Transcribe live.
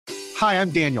Hi,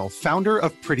 I'm Daniel, founder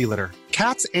of Pretty Litter.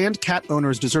 Cats and cat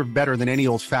owners deserve better than any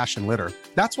old-fashioned litter.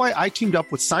 That's why I teamed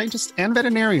up with scientists and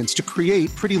veterinarians to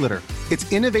create Pretty Litter.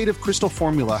 Its innovative crystal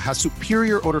formula has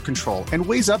superior odor control and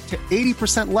weighs up to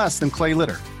 80% less than clay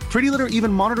litter. Pretty Litter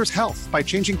even monitors health by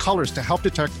changing colors to help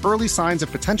detect early signs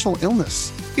of potential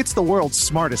illness. It's the world's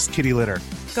smartest kitty litter.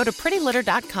 Go to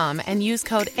prettylitter.com and use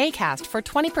code ACAST for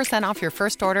 20% off your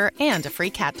first order and a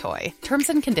free cat toy. Terms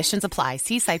and conditions apply.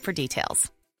 See site for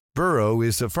details. Burrow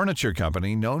is a furniture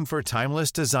company known for timeless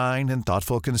design and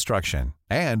thoughtful construction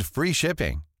and free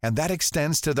shipping, and that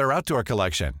extends to their outdoor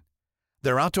collection.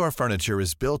 Their outdoor furniture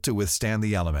is built to withstand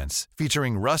the elements,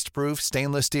 featuring rust-proof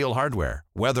stainless steel hardware,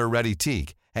 weather-ready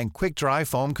teak, and quick-dry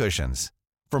foam cushions.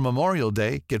 For Memorial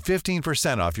Day, get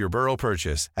 15% off your Burrow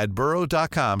purchase at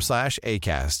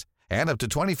burrow.com/acast and up to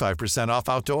 25% off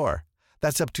outdoor.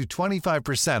 That's up to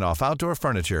 25% off outdoor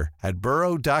furniture at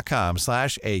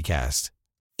burrow.com/acast.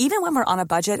 Even when we're on a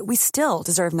budget, we still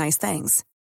deserve nice things.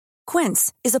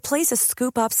 Quince is a place to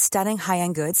scoop up stunning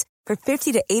high-end goods for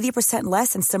 50 to 80%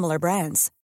 less than similar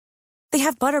brands. They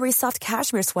have buttery soft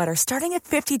cashmere sweaters starting at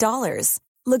 $50,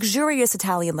 luxurious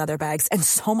Italian leather bags, and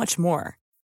so much more.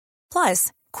 Plus,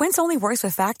 Quince only works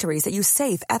with factories that use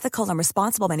safe, ethical, and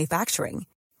responsible manufacturing.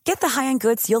 Get the high-end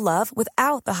goods you'll love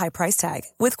without the high price tag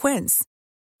with Quince.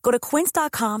 Go to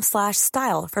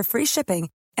quince.com/style for free shipping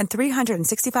and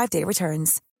 365-day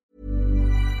returns.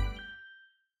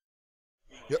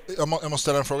 Jag måste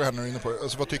ställa en fråga här när du är inne på det.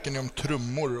 Alltså, vad tycker ni om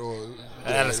trummor?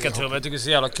 Jag älskar trummor, jag tycker det är så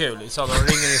jävla kul. Så de ringer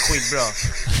är skitbra.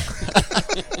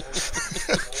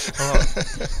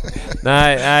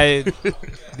 Nej,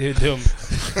 det är dumt.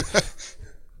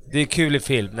 Det är kul i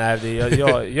film. Nej,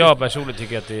 jag personligen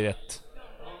tycker att det är rätt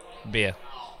B,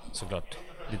 såklart.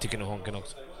 Det tycker nog Honken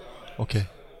också. Okej.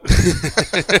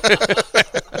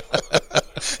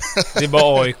 Det är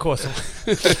bara AIK som...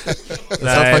 Jag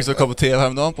satt faktiskt och kom på tv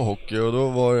häromdagen på hockey och då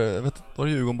var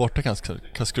det Djurgården borta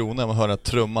Karlskrona. Man hör den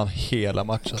trumman hela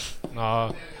matchen.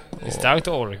 Ja, det är starkt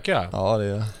att orka. Ja, det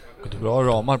är bra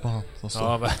ramar på han.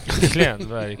 Ja,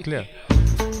 verkligen.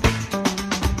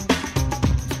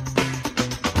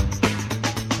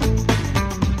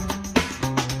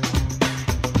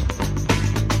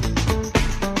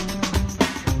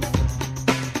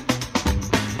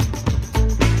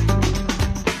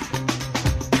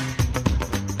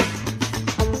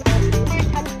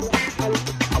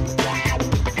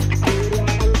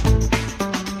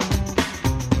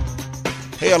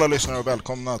 Hej alla lyssnare och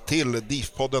välkomna till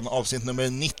DIF-podden avsnitt nummer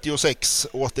 96.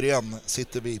 Återigen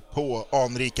sitter vi på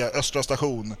anrika Östra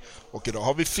station och idag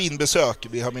har vi fin besök.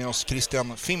 Vi har med oss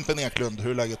Christian Fimpen Eklund.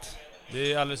 Hur är läget?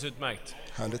 Det är alldeles utmärkt.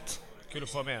 Härligt. Kul att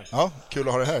få med. Ja, kul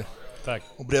att ha dig här. Tack.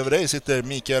 Och bredvid dig sitter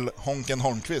Mikael Honken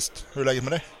Holmqvist. Hur är läget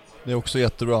med dig? Det är också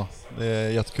jättebra. Det är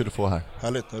jättekul att få här.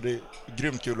 Härligt, och det är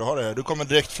grymt kul att ha dig här. Du kommer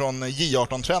direkt från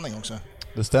J18-träning också.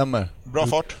 Det stämmer. Bra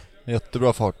fart?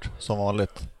 Jättebra fart, som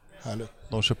vanligt. Härligt.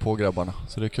 De kör på grabbarna,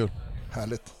 så det är kul.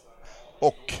 Härligt.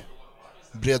 Och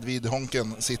bredvid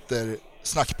Honken sitter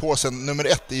snackpåsen nummer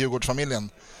 1 i Djurgårdsfamiljen.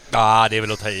 Ja, det är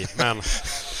väl att ta i, men...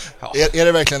 Ja. Är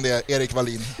det verkligen det, Erik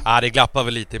Wallin? Ja, det glappar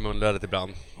väl lite i munlädet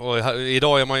ibland. Och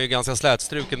idag är man ju ganska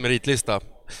slätstruken meritlista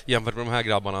jämfört med de här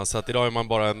grabbarna. Så att idag är man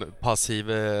bara en passiv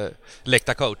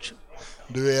läktarcoach.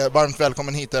 Du är varmt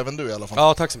välkommen hit även du i alla fall.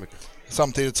 Ja, tack så mycket.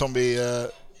 Samtidigt som vi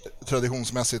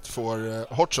traditionsmässigt får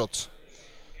hotshots.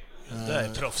 Det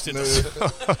är proffsigt alltså.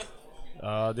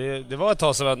 Ja, det var ett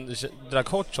tag sedan man drack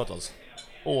hotshot alltså.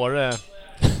 Åre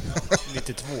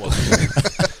 92.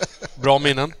 Bra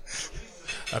minnen.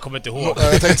 Jag kommer inte ihåg.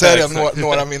 Jag tänkte säga det,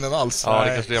 några minnen alls. Ja,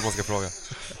 det kanske är det man ska fråga.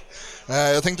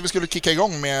 Jag tänkte vi skulle kicka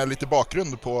igång med lite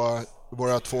bakgrund på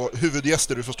våra 2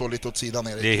 huvudgäster. Du får stå lite åt sidan,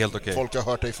 Erik. Det är helt okej. Folk har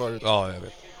hört dig förut. Ja, jag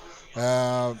vet.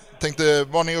 Tänkte,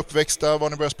 var ni uppväxta? Var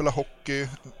ni började spela hockey?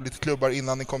 Lite klubbar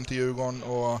innan ni kom till Djurgården?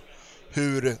 Och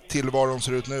hur tillvaron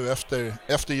ser ut nu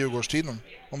efter Djurgårdstiden.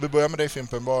 Om vi börjar med dig,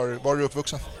 Fimpen, var är du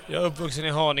uppvuxen? Jag är uppvuxen i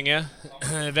Haninge,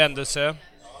 Vändelsö.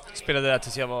 Spelade där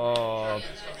tills jag var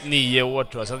 9 år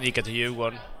tror jag, sen gick jag till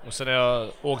Djurgården. Och sen har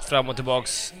jag åkt fram och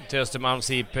tillbaks till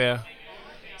Östermalms IP.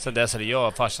 Sen dess hade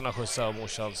jag, farsan har skjutsat och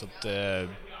morsan. Så att,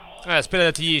 jag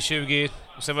spelade till J20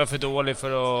 och sen var jag för dålig för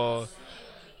att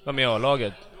vara med i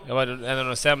A-laget. Jag var en av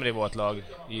de sämre i vårt lag.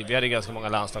 Vi hade ganska många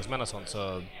landslagsmän och sånt,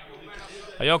 så...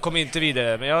 Jag kom inte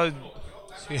vidare, men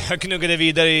jag knuggade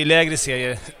vidare i lägre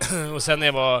serier. Och sen när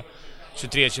jag var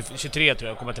 23 tror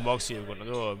jag, kom jag tillbaka till Djurgården.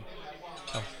 Och då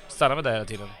stannade jag där hela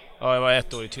tiden. Ja, jag var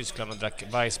 1 år i Tyskland och drack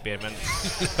Weissbier, men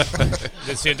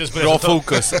det syntes på bra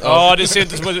fokus. Ja, det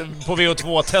syntes på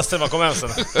VO2-testen man kom hem sen.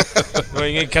 Det var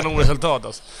ingen kanonresultat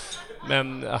alltså.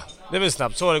 Men ja, det är väl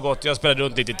snabbt. Så har det gått. Jag spelade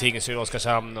runt lite i Tingsryd,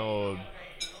 Oskarshamn och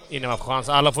innan man får chans.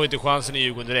 Alla får inte chansen i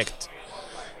Djurgården direkt.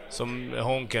 Som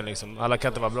Honken liksom. Alla kan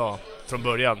inte vara bra från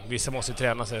början. Vissa måste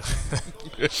träna sig.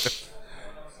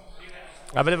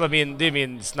 Ja, men det är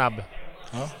min snabb.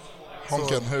 Ja.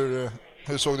 Honken,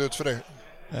 hur såg det ut för dig?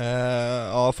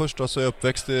 Ja, först då så är jag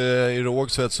uppväxt i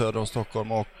Rågsved söder om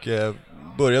Stockholm och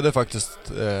började faktiskt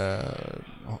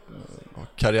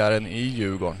karriären i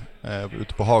Djurgården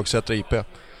ute på Hagsätra IP.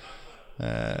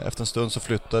 Efter en stund så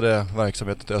flyttade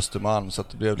verksamheten till Östermalm så att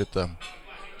det blev lite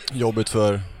jobbigt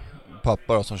för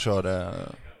pappa då, som körde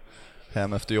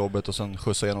hem efter jobbet och sen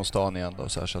skjutsade genom stan igen då,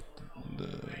 så att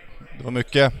det var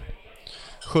mycket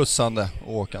skjutsande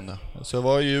och åkande. Så jag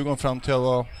var i Djurgården fram till jag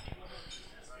var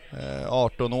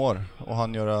 18 år och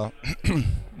han göra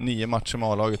 9 matcher med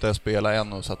A-laget där jag spelade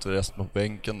en och satt resten på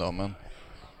bänken då, men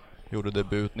gjorde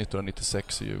debut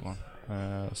 1996 i Djurgården.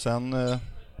 Sen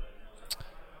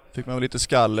fick man lite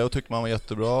skalle och tyckte man var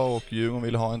jättebra och Djurgården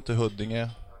ville ha en till Huddinge.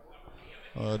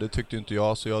 Det tyckte inte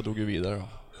jag så jag drog ju vidare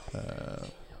då.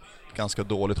 Ganska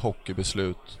dåligt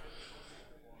hockeybeslut.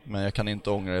 Men jag kan inte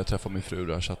ångra det, jag träffade min fru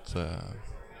där så att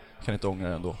jag kan inte ångra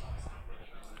det ändå.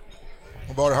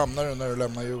 Och var hamnade du när du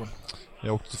lämnade Djurgården?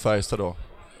 Jag åkte till Färjestad då.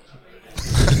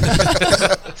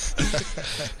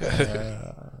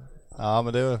 Ja,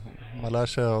 men man lär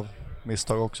sig av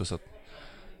misstag också så att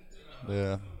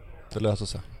det löser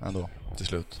sig ändå till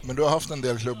slut. Men du har haft en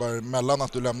del klubbar mellan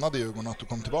att du lämnade Djurgården och att du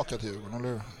kom tillbaka till Djurgården, eller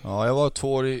hur? Ja, jag var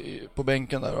 2 år på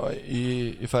bänken där då,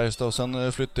 i Färjestad och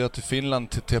sen flyttade jag till Finland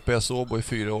till TPS Åbo i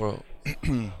 4 år och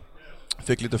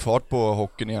fick lite fart på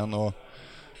hockeyn igen och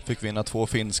fick vinna 2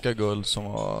 finska guld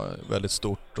som var väldigt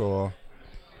stort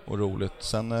och roligt.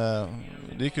 Sen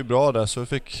det gick ju bra där så jag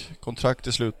fick kontrakt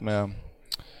till slut med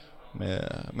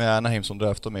Anaheim som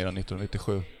draftade mig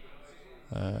 1997.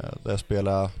 Där jag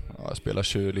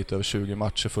spelade lite över 20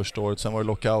 matcher första året. Sen var det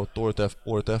lockout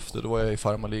året efter. Då var jag i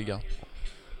Farmarligan.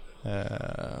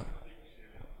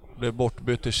 Blev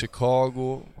bortbytt till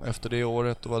Chicago efter det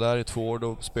året och var där i 2 år.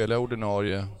 Då spelade jag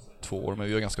ordinarie 2 år men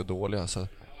vi var ganska dåliga så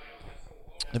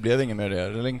det blev inget mer det.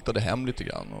 Jag längtade hem lite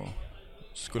grann och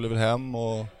skulle väl hem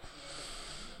och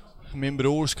min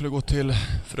bror skulle gå till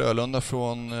Frölunda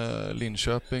från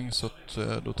Linköping så att,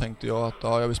 då tänkte jag att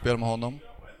jag vill spela med honom.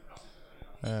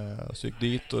 Så gick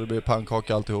dit och det blev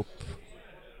pannkaka alltihop.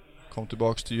 Kom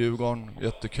tillbaks till Djurgården,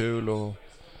 jättekul och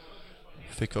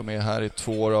fick vara med här i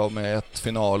 2 år med ett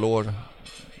finalår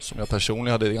som jag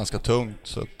personligen hade ganska tungt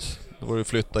så att då var det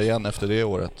flytta igen efter det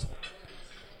året.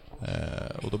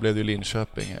 Och då blev det ju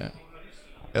Linköping.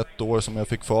 1 år som jag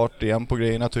fick fart igen på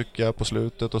grejerna tycker jag på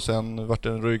slutet och sen var det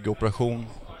en ryggoperation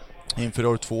inför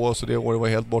år 2 så det året var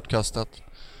helt bortkastat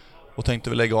och tänkte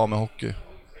väl lägga av med hockey.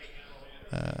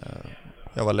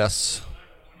 Jag var less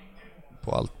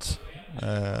på allt.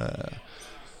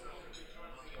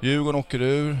 Djurgården åker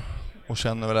ur och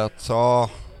känner väl att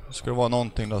ska det vara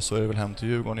någonting då så är det väl hem till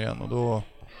Djurgården igen och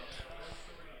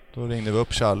då ringde vi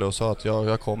upp Charlie och sa att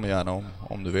jag kommer gärna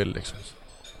om du vill liksom.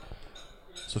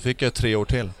 Så fick jag 3 år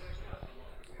till.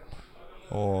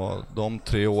 Och de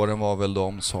 3 åren var väl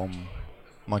de som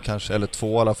man kanske, eller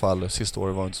 2 i alla fall, sista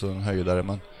året var inte så en höjdare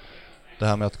men det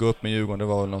här med att gå upp med Djurgården det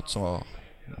var väl något som var,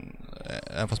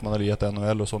 även fast man hade gett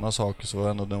NHL och sådana saker så var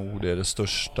ändå det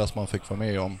största som man fick vara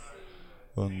med om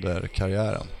under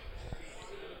karriären.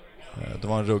 Det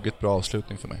var en ruggigt bra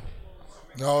avslutning för mig.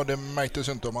 Ja, det märktes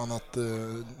ju inte om annat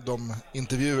de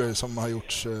intervjuer som har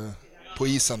gjorts på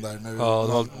isen där. När det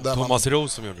var Thomas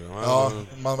Ros som gjorde det. Ja,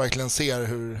 man verkligen ser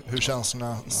hur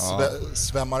känslorna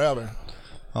svämmar över.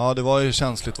 Ja, det var ju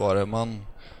känsligt var det. Man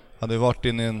hade varit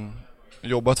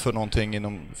jobbat för någonting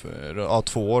inom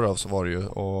 2 år så var det ju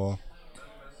och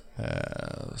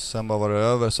sen bara var det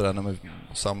över så där med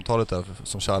samtalet där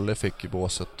som Charlie fick i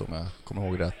båset om jag kommer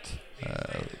ihåg rätt.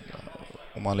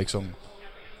 Och man liksom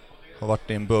har varit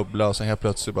i en bubbla och sen helt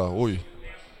plötsligt bara oj,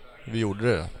 vi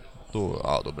gjorde det.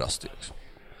 Då brast det liksom.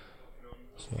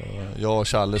 Så jag och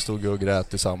Charlie stod och grät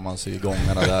tillsammans i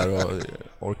gångarna där och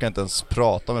orkade inte ens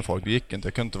prata med folk. Det gick inte,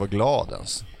 jag kunde inte vara glad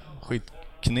ens.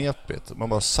 Skitknepigt. Man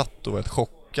bara satt och var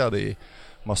chockad i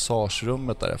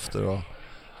massagerummet därefter och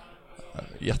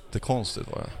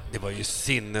jättekonstigt var det. Det var ju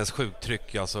sinnessjukt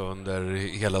tryck alltså under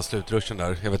hela slutruschen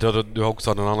där. Jag vet att du också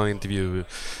hade en annan intervju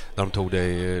där de tog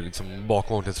dig liksom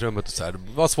bakom omklädningsrummet och så här.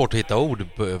 Det var svårt att hitta ord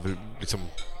på liksom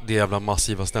det jävla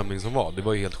massiva stämning som var. Det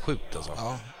var ju helt sjukt alltså.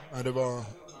 Ja, det var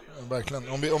verkligen.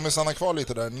 Om vi stannar kvar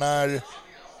lite där.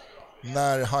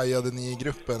 När hajade ni i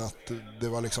gruppen att det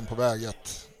var liksom på väg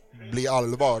att bli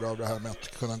allvar av det här med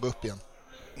att kunna gå upp igen?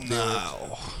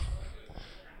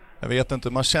 Jag vet inte,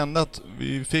 man kände att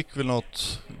vi fick väl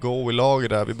något go i laget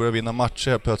där. Vi började vinna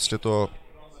matcher plötsligt och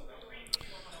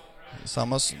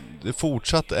det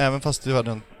fortsatte, även fast vi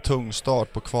hade en tung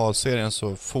start på kvalserien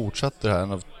så fortsatte det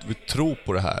här. Vi tror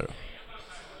på det här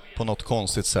på något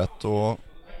konstigt sätt och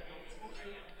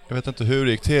jag vet inte hur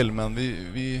det gick till, men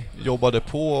vi jobbade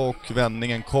på och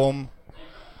vändningen kom.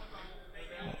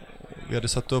 Vi hade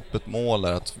satt upp ett mål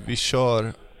där att vi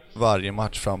kör varje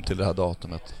match fram till det här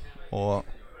datumet och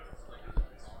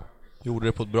gjorde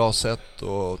det på ett bra sätt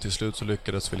och till slut så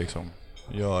lyckades vi liksom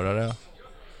göra det.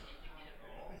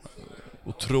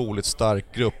 Otroligt stark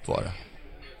grupp var det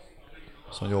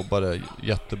som jobbade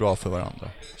jättebra för varandra.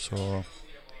 Så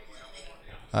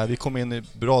nej, vi kom in i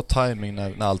bra timing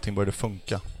när allting började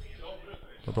funka.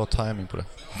 Det var bra timing på det.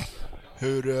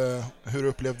 Hur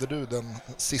upplevde du den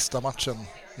sista matchen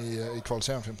i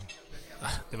kvalserien, Fimpen?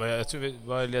 Jag tror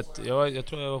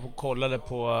jag var och kollade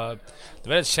på. Det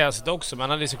var rätt känsligt också, men han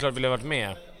hade såklart velat varit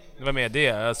med. Det var med det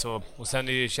alltså. Och sen är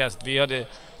det ju känsligt.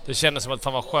 Det kändes som att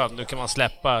fan var skönt. Nu kan man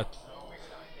släppa.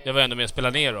 Jag var ändå med att spela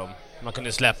ner dem. Man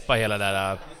kunde släppa hela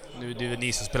där. Nu det är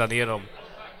ni som spelar ner dem.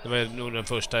 Det var nog den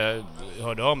första jag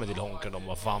hörde av mig till Honken om.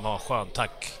 Vad fan var skönt,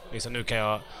 tack. Liksom, nu kan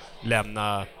jag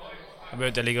lämna. Jag behöver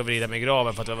inte ligga och vrida mig i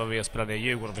graven för att jag var med och spelade ner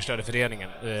Djurgården och förstörde föreningen.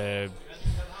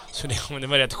 Så det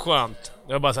var rätt skönt.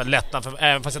 Det var bara så här lättnad, för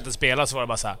även fast jag inte spelade så var det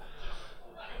bara så här.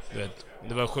 Du vet,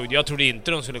 det var sjukt. Jag trodde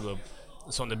inte de skulle gå upp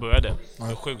som det började. Det var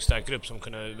en sjukt stark grupp som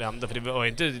kunde vända, för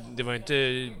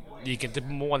det gick inte på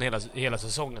mål hela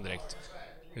säsongen direkt.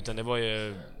 Utan det var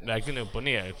ju verkligen upp och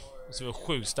ner. Så det var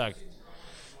sjukt starkt.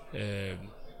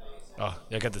 Ja,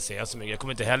 jag kan inte säga så mycket. Jag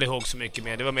kommer inte heller ihåg så mycket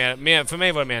mer. Det var mer för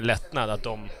mig var det mer en lättnad att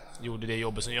de gjorde det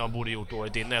jobbet som jag borde gjort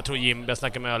året innan. Jag tror jag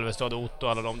snackade med Alvestad och Otto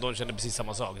och alla de kände precis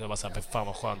samma sak. Det var så här, för fan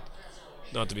vad skönt.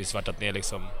 Det har inte vi svartat ner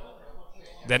liksom.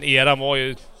 Den eran var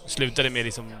ju, slutade med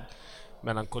liksom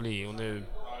melankoli och nu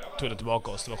tog det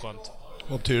tillbaka oss. Det var skönt.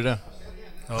 Vad betyder det?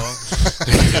 Ja.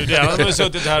 Det annars har vi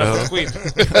suttit här och skit.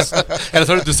 Eller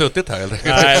så har du inte suttit här eller?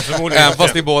 Nej, förmodligen inte.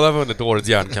 Fast ni båda har vunnit årets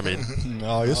järnkamin.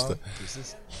 Ja, just det.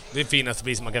 Det är finaste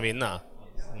pris man kan vinna.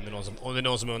 Om det är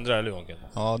någon som undrar, eller Jonken?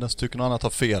 Ja, den tycker någon annat har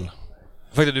fel.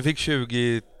 Faktiskt, du fick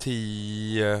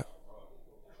 2010...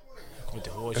 Jag kommer inte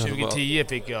ihåg. 2010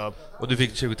 fick jag... Och du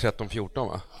fick 2013-14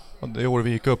 va? Och det år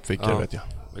vi gick upp fick jag, vet jag.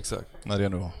 Exakt. När det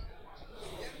nu var.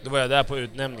 Då var jag där på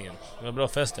utnämningen. Det var bra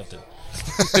fest efter.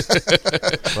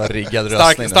 Det var riggad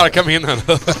röstning. Starka minnen.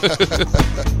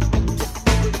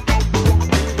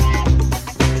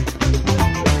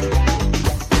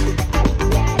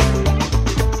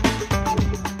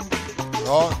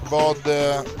 Ja,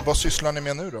 vad sysslar ni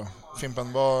med nu då?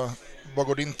 Fimpen, vad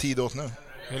går din tid åt nu?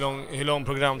 Hur lång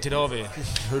programtid har vi?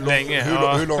 Länge.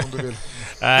 Hur lång du vill?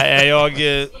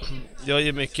 Jag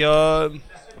gör mycket.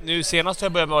 Nu senast har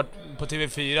jag börjat på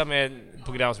TV4 med ett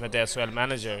program som heter SHL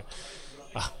Manager.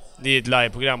 Det är ett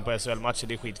liveprogram på SHL-matcher,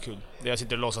 det är skitkul. Jag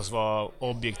sitter och låtsas vara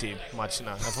objektiv på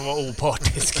matcherna. Jag får vara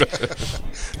opartisk.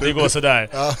 Det går sådär.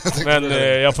 Men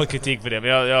jag har fått kritik för det. Men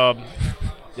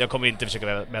jag kommer inte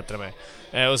försöka bättra mig.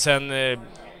 Och sen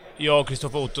jag och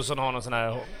Kristoffer Ottosson har någon sån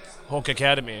här Hockey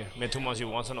Academy med Thomas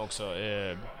Johansson också.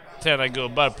 Tränar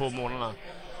gubbar på morgnarna.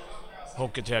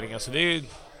 Hockeyträningar. Så det är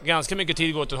ganska mycket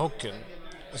tid går till hockeyn.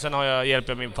 Och sen har jag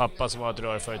hjälpt min pappa som har ett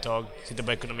rörföretag. Sitter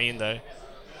på ekonomin där.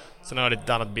 Sen har jag ett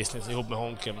annat business ihop med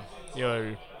Honken.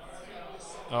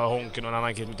 Honken och en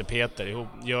annan kille som heter Peter.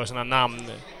 Gör såna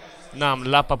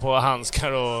namnlappar på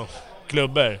handskar och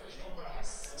klubbor.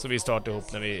 Så vi startade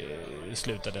ihop när vi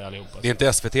slutade allihopa. Det är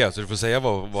inte SVT, så du får säga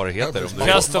vad det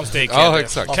heter. Custom Stick. Ja,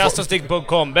 exakt.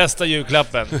 Customstick.com, bästa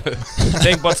julklappen.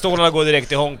 Tänk på att stålarna går direkt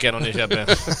till Honken om ni köper.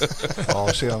 Ja,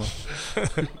 tjena.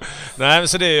 Nej, men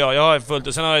så det är jag. Jag har fullt.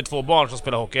 Och sen har jag 2 barn som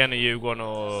spelar hockey. En i Djurgården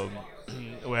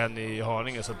och en i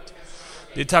Haninge. Så att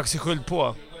det är taxiskyld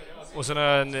på. Och sen har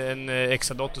jag en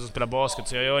extra dotter som spelar basket.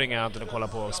 Så jag gör inga annat än att kolla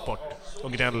på sport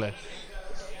och gnäller.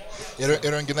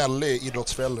 Är du en gnällig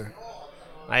idrottsförälder?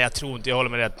 Nej, jag tror inte. Jag håller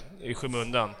mig rätt i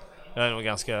skymundan. Jag är nog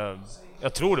ganska...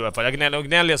 Jag tror det i alla fall. Jag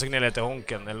gnäller så gnäller jag till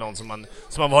Honken. Eller någon som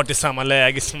har varit i samma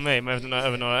läge som mig. Men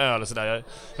över några öl och sådär.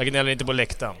 Jag gnäller inte på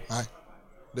läktaren. Nej,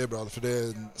 det är bra. För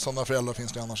sådana föräldrar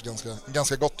finns det annars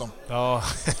ganska gott om. Ja,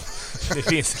 det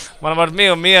finns. Man har varit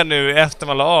med och mer nu efter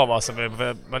man la av. Alltså,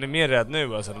 man är mer rädd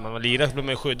nu. Alltså. När man var lirad så blir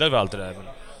man skyddad för allt det där. Men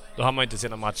då har man inte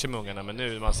sett några matcher med ungarna. Men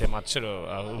nu när man ser matcher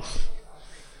då...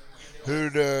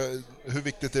 Hur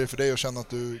viktigt är det för dig att känna att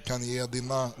du kan ge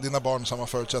dina barn samma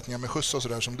förutsättningar med skjuts och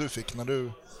sådär som du fick när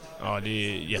du... Ja, det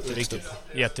är jätteviktigt.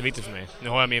 Jätteviktigt för mig. Nu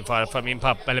har jag min farfar, min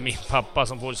pappa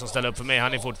som ställer upp för mig.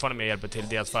 Han är fortfarande med och hjälper till,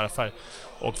 deras farfar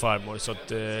och farmor. Så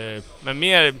att, men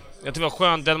mer, jag tycker det var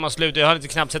skönt när man slutade. Jag hade inte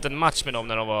knappt sett en match med dem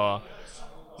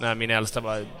när min äldsta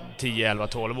var 10, 11,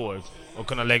 12 år. Och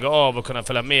kunna lägga av och kunna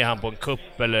följa med han på en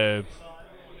kupp eller...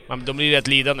 De blir rätt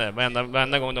lidande.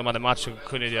 Varenda gång de hade match så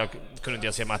kunde inte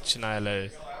jag se matcherna eller...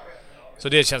 Så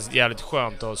det känns jävligt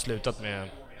skönt att ha slutat med...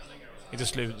 Inte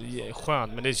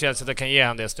skönt, men det känns att jag kan ge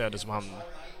han det stödet som han...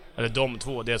 Eller de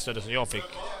två, det stödet som jag fick.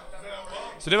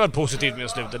 Så det var positivt med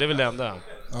att sluta, det är väl det enda.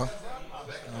 Ja,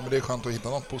 men det är skönt att hitta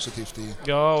något positivt i...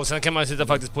 Ja, och sen kan man sitta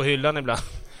faktiskt på hyllan ibland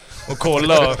och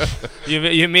kolla. Och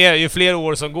ju fler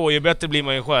år som går, ju bättre blir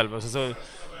man ju själv. Så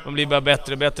man blir bara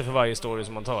bättre och bättre för varje story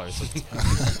som man tar. Så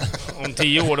om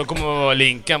 10 år då kommer man vara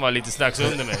Linkan var lite strax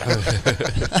under mig.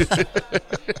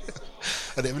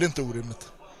 Ja, det är väl inte orimligt.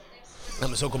 Ja,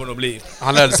 men så kommer det att bli.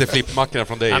 Han lärde sig flippmackorna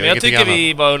från dig. Ja, men jag tycker annat.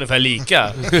 vi var ungefär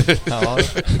lika. Ja.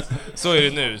 Så är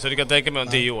det nu, så du kan tänka mig om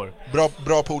 10 år.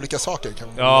 Bra på olika saker kan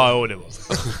man. Ja, det var.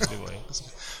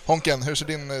 Honken, hur ser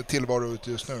din tillvaro ut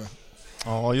just nu?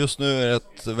 Ja, just nu är det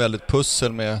ett väldigt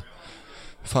pussel med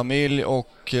familj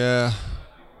och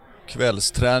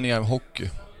kvällsträningar med hockey.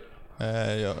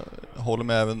 Jag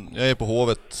är på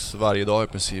Hovet varje dag i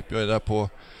princip. Jag är där på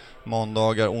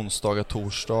måndagar, onsdagar,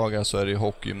 torsdagar, så är det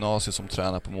hockeygymnasiet som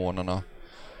tränar på morgnarna.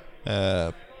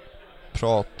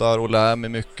 Pratar och lär mig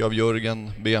mycket av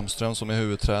Jörgen Bemström som är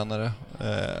huvudtränare.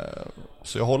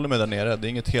 Så jag håller mig där nere. Det är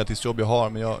inget heltidsjobb jag har,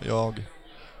 men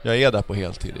jag är där på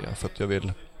heltid för att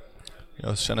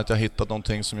jag känner att jag har hittat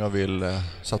någonting som jag vill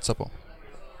satsa på.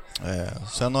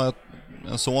 Sen har jag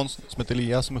en son som heter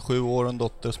Elias som är 7 år och en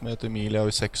dotter som heter Emilia och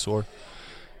är 6 år.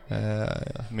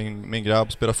 Min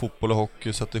grabb spelar fotboll och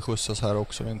hockey så att det skjutsas här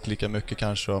också, inte lika mycket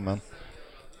kanske, men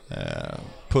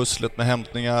pusslet med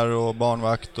hämtningar och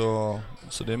barnvakt och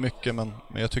så det är mycket, men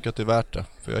jag tycker att det är värt det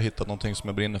för jag har hittat någonting som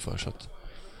jag brinner för, så att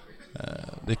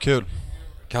det är kul.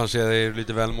 Kanske är det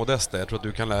lite väl modest där. Jag tror att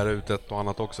du kan lära ut ett och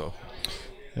annat också.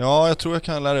 Ja, jag tror jag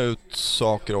kan lära ut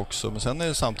saker också, men sen är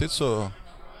det samtidigt så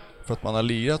för att man har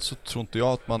lirat så tror inte jag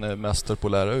att man är mästare på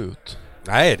att lära ut.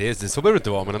 Nej, så behöver det inte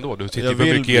vara, men ändå. Du sitter ju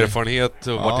med mycket erfarenhet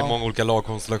och varit i många olika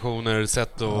lagkonstellationer,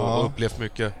 sett och upplevt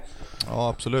mycket. Ja,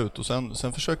 absolut. Och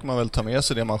sen försöker man väl ta med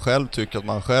sig det man själv tycker att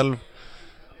man själv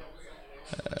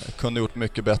kunde gjort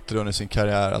mycket bättre under sin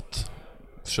karriär, att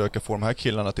försöka få de här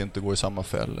killarna att inte gå i samma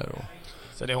fällor.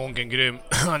 Så det är Honken grym.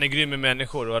 Han är grym med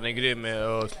människor och han är grym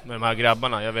med de här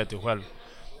grabbarna. Jag vet ju själv.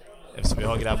 Eftersom vi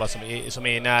har grabbar som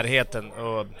är i närheten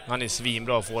och han är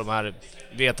svinbra att få de här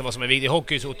veta vad som är viktigt.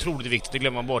 Hockey är så otroligt viktigt, det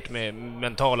glömmer man bort med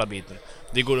mentala biten.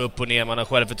 Det går upp och ner, man har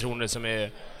självförtroende som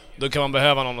är... Då kan man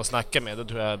behöva någon att snacka med, då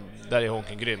tror jag där är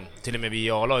Honken grym. Till och med vi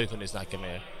i A-lag har ju kunnat snacka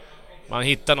med. Man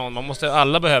hittar någon,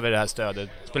 alla behöver det här stödet.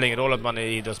 Det spelar ingen roll att man är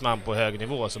idrottsman på hög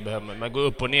nivå, så behöver man gå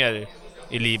upp och ner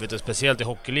i livet och speciellt i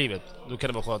hockeylivet. Då kan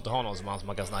det vara skönt att ha någon som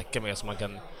man kan snacka med, som man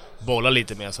kan bolla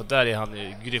lite med. Så där är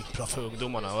han grymt bra för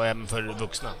ungdomarna och även för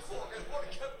vuxna.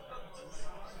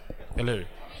 Eller hur?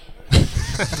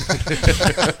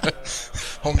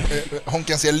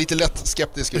 Honken ser lite lätt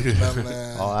skeptisk ut,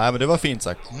 men... Ja, men det var fint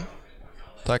sagt.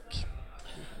 Tack.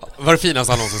 Var det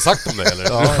finaste han någonsin sagt om det, eller?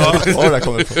 Ja, det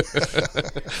kommer ifrån.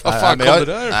 Vad fan kom det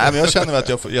där? Nej, men jag känner att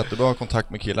jag får jättebra kontakt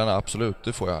med killarna, absolut,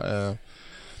 det får jag.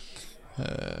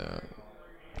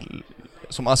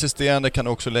 Som assisterande kan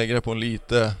du också lägga det på en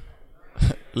lite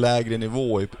lägre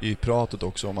nivå i pratet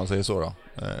också, om man säger så då.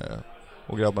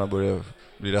 Och grabbarna börjar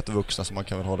bli rätt vuxna, så man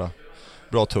kan väl hålla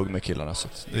bra tugg med killarna. Så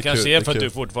det kanske är för att du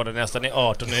fortfarande nästan är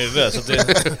 18 i huvudet,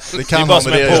 så det kan är bara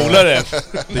som en polare.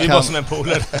 Det är bara som en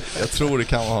polare. Jag tror det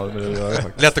kan ha med det att göra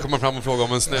faktiskt. Lätt att komma fram och fråga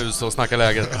om en snus och snacka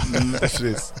läget.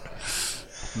 Precis.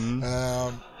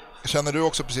 Känner du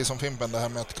också precis som Fimpen det här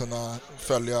med att kunna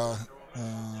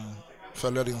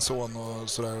följa din son och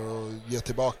sådär och ge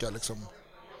tillbaka liksom,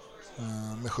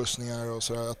 med skjutsningar och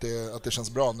sådär, att det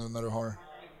känns bra nu när du har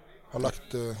lagt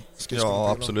skridskon?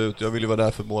 Ja, absolut. Jag vill ju vara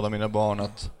där för båda mina barn,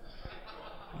 att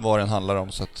vad den handlar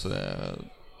om, så att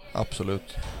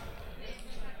absolut.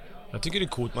 Jag tycker det är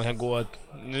coolt, man kan gå,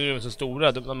 nu är de så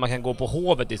stora, man kan gå på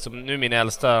Hovet liksom. Nu min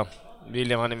äldsta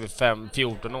William, han är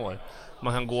 5-14 år.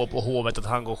 Man kan gå på Hovet, att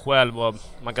han går själv, och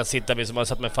man kan sitta vid, som man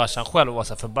satt med farsan själv och vara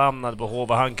så förbannad på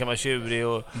Hovet. Han kan vara tjurig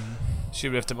och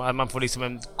tjurig efter, man får liksom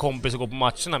en kompis att gå på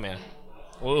matcherna med.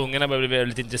 Och ungarna börjar bli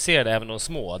lite intresserade, även de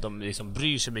små. De liksom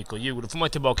bryr sig mycket och djur. Då får man ju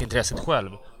tillbaka intresset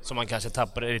själv, som man kanske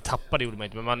tappade, gjorde man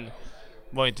inte, men man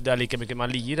var inte där lika mycket man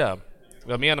lirade.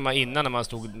 Jag menar innan när man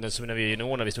stod, när vi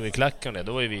juniorerna, vi stod i klacken där,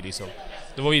 då var ju vi liksom,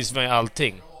 då var vi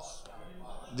allting.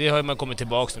 Det har man kommit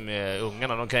tillbaka med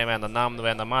ungarna, de kan ju vända namn och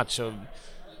vända match och,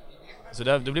 så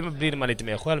där, då blir man lite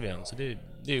mer själv igen, så det är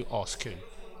ju askul.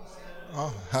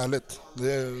 Ja, härligt.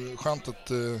 Det är skönt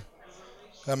att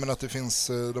att det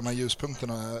finns de här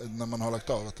ljuspunkterna när man har lagt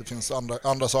av, att det finns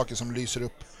andra saker som lyser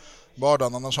upp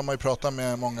vardagen. Annars har man ju pratat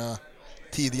med många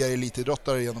tidigare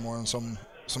elitidrottare genom åren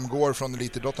som går från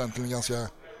elitidrottaren till en ganska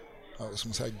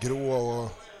grå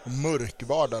och mörk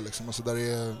vardag liksom. Alltså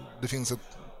där det finns ett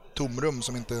tomrum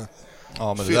som inte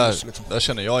men fylls. Där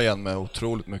känner jag igen mig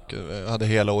otroligt mycket. Jag hade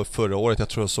hela förra året, jag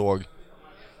tror jag såg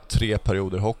 3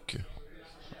 perioder hockey.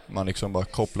 Man liksom bara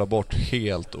kopplar bort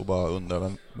helt och bara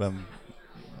undrar vem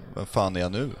fan är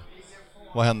jag nu?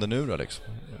 Vad händer nu då liksom?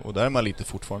 Och där är man lite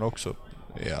fortfarande också.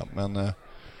 Ja, men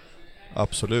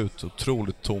absolut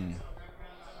otroligt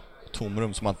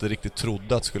tomrum som man inte riktigt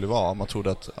trodde att det skulle vara. Man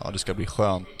trodde att det ska bli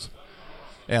skönt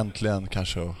äntligen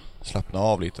kanske att slappna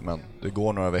av lite, men det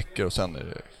går några veckor och sen är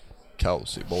det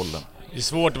kaos i bollen. Det är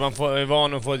svårt om man är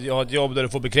van att ha ett jobb där du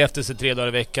får bekräftelse 3 dagar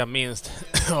i veckan minst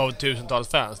av tusentals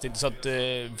fans. Det är inte så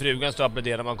att frugan står och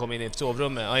applåderar när man kommer in i ett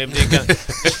sovrum. Ja,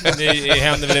 det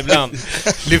händer väl ibland.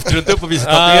 Lyfter du inte upp och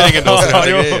visar tatueringen då?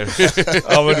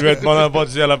 Ja, men du vet, man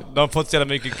har fått så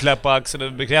jävla mycket klapp på axeln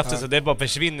och bekräftelse. Det bara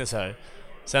försvinner så här.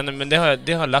 Sen, men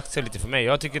det har lagt sig lite för mig.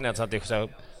 Jag tycker nästan att det är så här,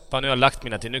 fan, nu har jag lagt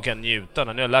mina tid, nu kan jag njuta.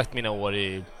 Nu har jag lagt mina år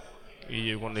i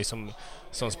Djurgården liksom,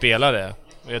 som spelare.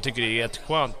 Och jag tycker det är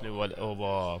jätteskönt nu att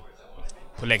vara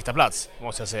på läktarplats,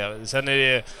 måste jag säga. Sen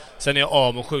är jag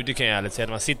avundsjuk, det kan jag ärligt säga.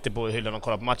 När man sitter på hyllan och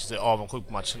kollar på matchen så är jag avundsjuk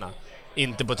på matcherna.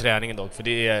 Inte på träningen dock, för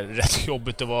det är rätt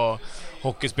jobbigt att vara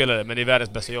hockeyspelare. Men det är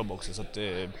världens bästa jobb också. Så att,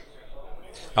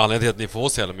 anledningen till att ni får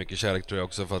så jävla mycket kärlek tror jag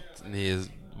också för att ni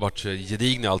varit så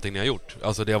gedigna i allting ni har gjort.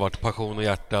 Alltså det har varit passion och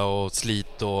hjärta och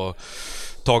slit och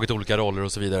tagit olika roller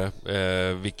och så vidare.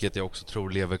 Vilket jag också tror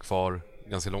lever kvar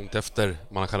ganska långt efter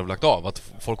man har själv lagt av. Att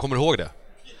folk kommer ihåg det.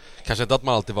 Kanske inte att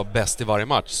man alltid var bäst i varje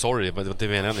match. Sorry, det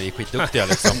menar jag, ni är skitduktiga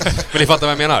liksom. Men ni fattar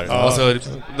vad jag menar. Ja. Alltså,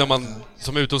 när man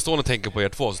som utomstående tänker på er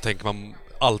två så tänker man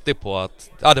alltid på att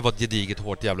det var ett gediget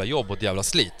hårt jävla jobb och ett jävla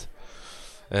slit.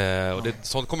 Och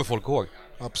sånt kommer folk ihåg.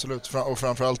 Absolut, och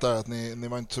framförallt är att ni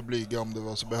var inte så blyga. Om det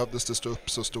var så behövdes det stå upp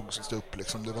så stod det upp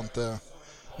liksom. Det var inte,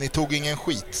 ni tog ingen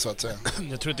skit så att säga.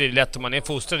 Jag tror att det är lätt om man är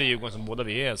fostrad i Djurgården som båda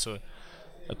vi är, så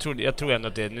jag tror ändå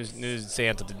att det, nu säger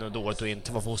jag inte att det är något dåligt att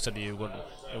inte vara fostrad i Djurgården.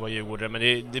 Jag var Djurgårdare, men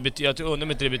jag undrar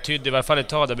om inte det betydde, i varje fall ett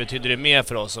tag där betydde det mer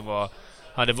för oss som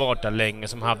hade varit där länge,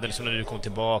 som hade liksom när du kom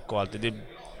tillbaka och allt det.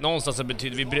 Någonstans så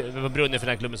betyder vi var brunnen för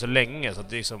den här klubben så länge, så att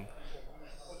det liksom.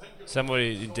 Sen var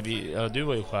det inte du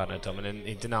var ju stjärna ett tag, men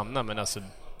inte en annan, men alltså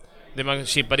det man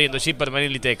chippade in, då chippade man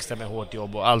in lite extra med hårt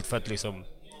jobb och allt för att liksom.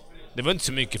 Det var inte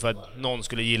så mycket för att någon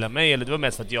skulle gilla mig, eller det var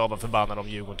mest för att jag var förbannad om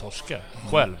Djurgården torska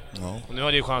själv. Och nu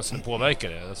hade jag chansen att påverka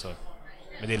det, alltså,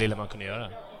 med det lilla man kunde göra.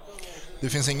 Det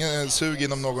finns ingen sug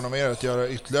inom någon av er att göra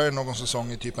ytterligare någon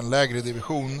säsong i typ en lägre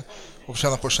division och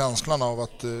känna på känslan av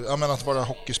att vara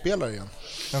hockeyspelare igen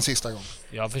en sista gång?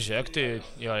 Jag försökte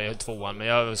göra det i 2:an, men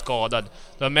jag var skadad.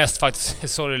 Det var mest faktiskt,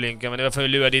 sorry Linkan, men det var för att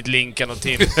lura dit Linkan och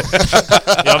Tim.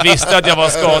 Jag visste att jag var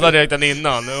skadad redan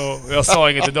innan och jag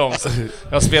sa inget till dem. Så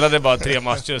jag spelade bara 3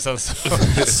 matcher och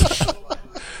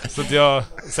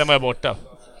sen var jag borta.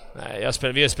 Nej,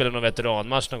 vi spelade någon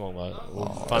veteranmatch någon gång,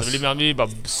 va? Man blir bara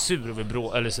sur över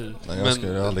brå eller så.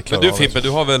 Men du Fimpen, du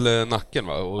har väl nacken,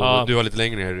 va? Och du har lite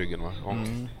längre ner i ryggen, va?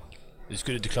 Du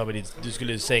skulle inte klara dit, du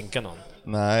skulle sänka någon.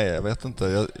 Nej, jag vet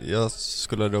inte. Jag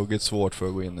skulle ha ruggit svårt för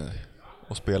att gå in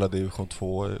och spela division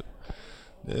 2.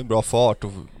 Det är bra fart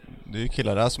och det är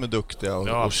killar där som är duktiga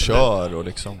och kör och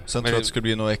liksom. Sen tror jag att det skulle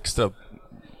bli något extra.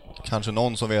 Kanske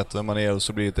någon som vet vem man är, och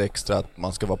så blir det ett extra att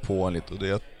man ska vara på en lite, och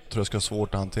det tror jag ska vara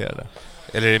svårt att hantera det.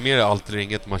 Eller är det mer allt eller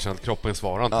inget, man känner att kroppen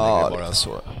svarar inte längre bara? Ja,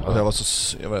 så.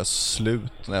 Jag var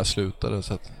slut när jag slutade,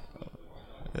 så att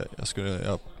jag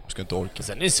skulle inte orka.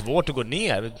 Sen är det svårt att gå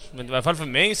ner, men i alla fall för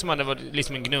mig som hade varit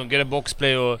liksom en gnuggare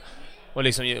boxplay och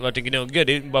liksom varit en gnuggare,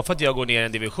 det är bara för att jag går ner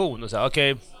en division och så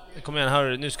okej, kom igen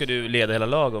här, nu ska du leda hela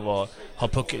lag och ha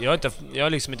puck. Jag har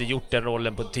liksom inte gjort den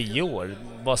rollen på 10 år.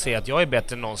 Bara säga att jag är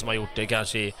bättre än någon som har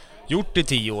gjort det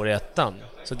 10 år i ettan.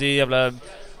 Så det är jävla.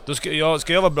 Då ska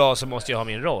jag vara bra, så måste jag ha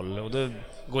min roll, och då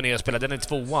gå ner och spela den i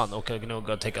 2:an och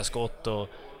gnugga och täcka skott och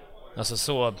Alltså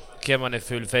så kan man är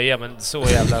full feja, men så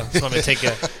jävla som man vill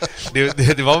tänka.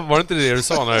 Det var inte det du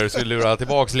sa när du skulle lura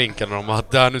tillbaks linken om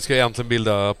att där nu ska jag egentligen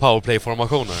bilda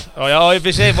powerplay-formationer? Ja, i och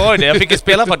för sig var det. Jag fick ju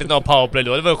spela faktiskt några powerplay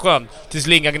då. Det var skönt. Tills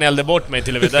Linga gnällde bort mig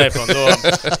till och med därifrån.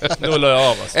 Då la jag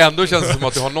av. Alltså. Ändå känns det som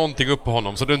att du har någonting upp på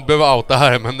honom, så du inte behöver outa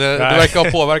här, men det verkar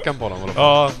ha påverkan på honom.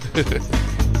 Ja.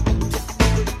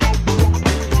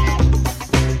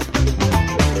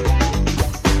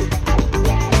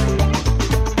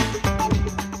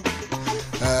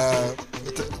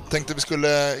 Tänkte vi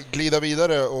skulle glida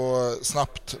vidare och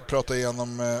snabbt prata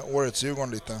igenom årets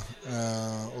Djurgården lite.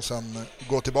 Och sen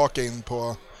gå tillbaka in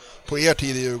på er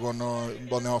tid i Djurgården och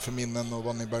vad ni har för minnen och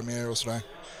vad ni bär med er och sådär.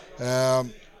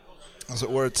 Alltså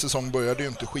årets säsong började ju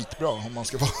inte skitbra om man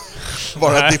ska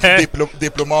vara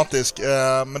diplomatisk.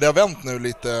 Men det har vänt nu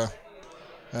lite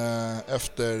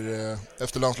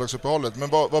efter landslagsuppehållet. Men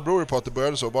vad beror det på att det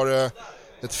började så? Var det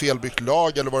ett felbyggt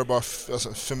lag eller var det bara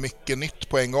för mycket nytt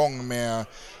på en gång med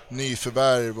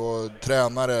nyförvärv och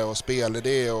tränare och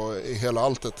spelidé och hela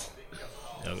alltet?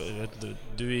 Jag vet inte,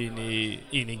 du är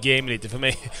inne i game lite. För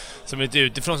mig som är lite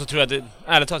utifrån så tror jag att det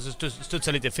ärligt talat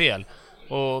studsar lite fel.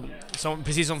 Och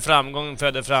precis som framgång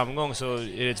föder framgång så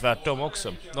är det tvärtom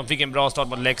också. De fick en bra start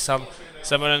mot Leksand.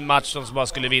 Sen var det en match som bara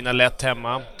skulle vinna lätt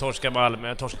hemma. Torska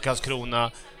Malmö, torska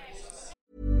Karlskrona.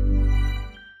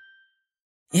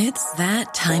 It's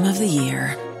that time of the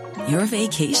year. Your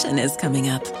vacation is coming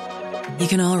up. You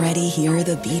can already hear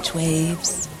the beach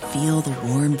waves, feel the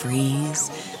warm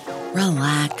breeze,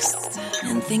 relax,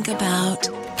 and think about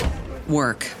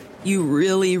work. You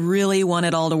really, really want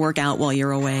it all to work out while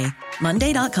you're away.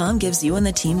 Monday.com gives you and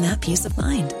the team that peace of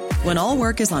mind. When all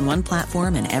work is on one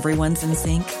platform and everyone's in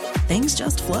sync, things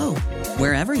just flow.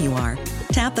 Wherever you are,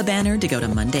 tap the banner to go to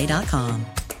Monday.com.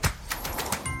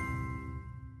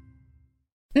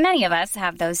 Many of us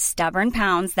have those stubborn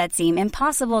pounds that seem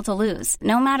impossible to lose,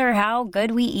 no matter how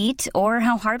good we eat or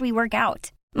how hard we work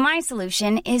out. My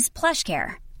solution is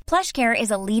PlushCare. PlushCare is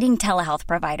a leading telehealth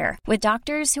provider with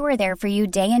doctors who are there for you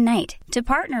day and night to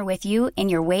partner with you in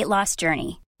your weight loss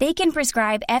journey. They can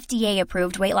prescribe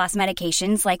FDA-approved weight loss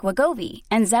medications like Wegovy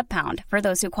and Zepbound for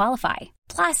those who qualify.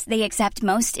 Plus, they accept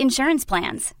most insurance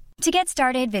plans. To get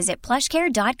started, visit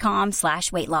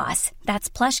plushcare.com/weightloss.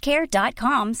 That's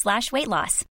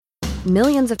plushcare.com/weightloss.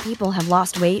 Millions of people have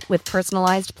lost weight with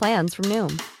personalized plans from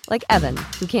Noom. Like Evan,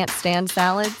 who can't stand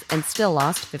salads and still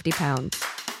lost 50 pounds.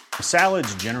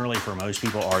 Salads generally for most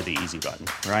people are the easy button,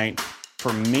 right?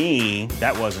 For me,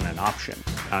 that wasn't an option.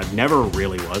 I never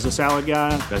really was a salad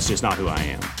guy. That's just not who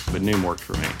I am. But Noom worked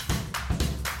for me.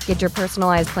 Get your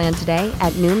personalized plan today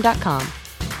at Noom.com.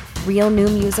 Real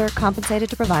Noom user compensated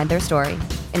to provide their story.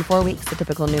 In 4 weeks, the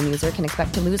typical Noom user can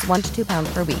expect to lose 1 to 2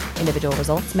 pounds per week. Individual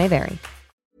results may vary.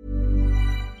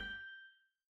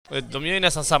 De gör ju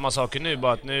nästan samma saker nu,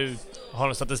 bara att nu har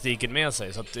de statistiken med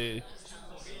sig. Så att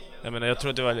jag menar, jag tror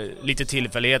att det var lite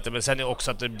tillfälligheter, men sen är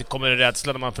också att det kommer en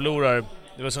rädsla när man förlorar.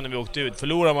 Det var så när vi åkte ut.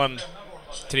 Förlorar man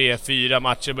 3-4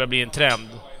 matcher och börjar bli en trend,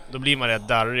 då blir man rätt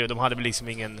darrig. Och de hade väl liksom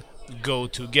ingen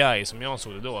go-to-guy som jag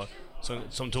såg det då.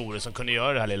 Som Tore, som kunde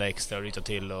göra det här lilla extra och ryta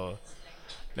till.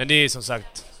 Men det är som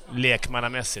sagt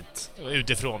lekmannamässigt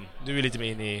utifrån. Du är lite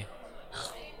mer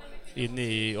inne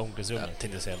i omklädningsrummet,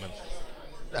 tänkte jag säga. Men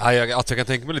Ja, jag kan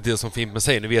tänka mig lite det som Fimpen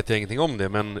säger. Nu vet jag ingenting om det,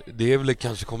 men det är väl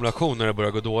kanske kombination när det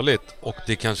börjar gå dåligt. Och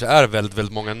det kanske är väldigt,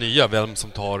 väldigt många nya, vem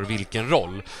som tar vilken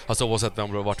roll. Alltså oavsett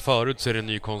vem det har varit förut så är det en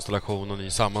ny konstellation och ny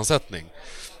sammansättning.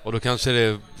 Och då kanske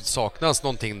det saknas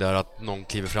någonting där, att någon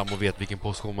kliver fram och vet vilken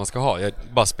position man ska ha. Jag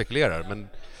bara spekulerar, men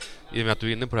i och med att du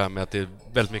är inne på det här med att det är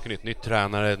väldigt mycket nytt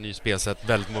tränare, ny spelsätt,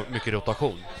 väldigt mycket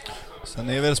rotation. Sen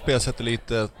är väl spelsättet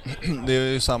lite, det är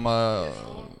ju samma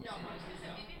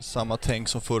tänk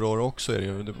som förra året också. Det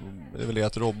är väl det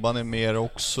att Robban är mer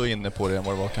också inne på det än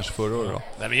vad det var kanske förra året då.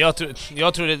 Nej, men jag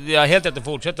tror det är helt rätt att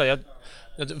fortsätta. Jag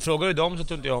frågar ju dem så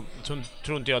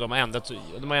tror inte jag de har ändrat.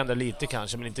 De har ändrat lite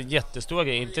kanske, men inte jättestora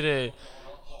grejer. Inte det,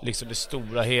 liksom det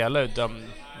stora hela, utan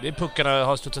det är puckarna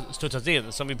har studsat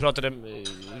in. Som vi pratade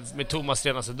med Thomas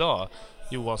senaste dag,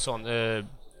 Johansson.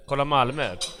 Kolla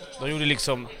Malmö. De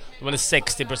hade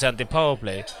 60% i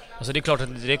powerplay. Alltså det är klart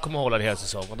att det kommer hålla det hela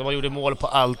säsongen. De har gjort mål på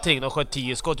allting. De sköt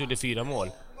 10 skott och gjorde 4 mål.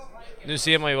 Nu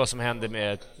ser man ju vad som händer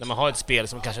med när man har ett spel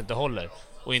som kanske inte håller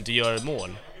och inte gör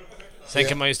mål. Sen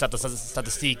kan man ju starta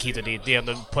statistik hit och dit. Det är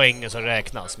ändå poängen som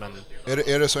räknas. Men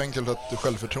är det så enkelt att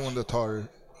självförtroendet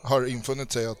har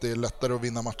infunnit sig, att det är lättare att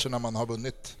vinna matcher när man har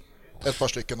vunnit ett par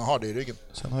stycken och har det i ryggen?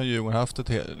 Sen har Djurgården haft ett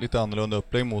lite annorlunda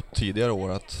upplägg mot tidigare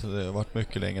år, att det har varit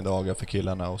mycket längre dagar för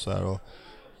killarna och så här, och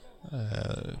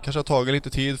kanske har tagit lite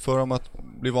tid för dem att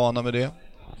bli vana med det,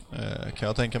 kan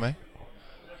jag tänka mig.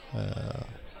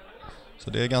 Så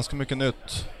det är ganska mycket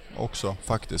nytt också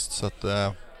faktiskt. Så att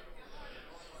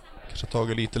kanske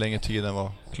tagit lite längre tid än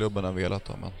vad klubben har velat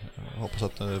då, men jag hoppas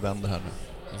att det vänder här nu.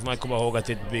 Då får man komma ihåg att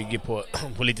det är ett bygge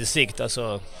på lite sikt.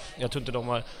 Alltså, jag tror inte de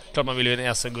har... Klart man vill ju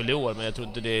en SM-guld i år, men jag tror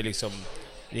inte det är liksom...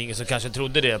 Det är ingen som kanske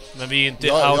trodde det. Men vi är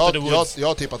inte out of the woods. Jag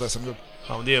har tippat SM-guld.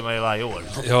 Ja, men det gör man ju varje år.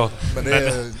 Ja.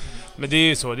 Men det är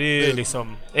ju så. Det är ju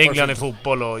liksom... England i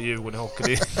fotboll och Djurgården i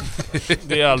hockey.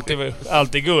 Det är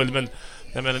alltid guld, men...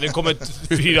 Jag menar, det kommer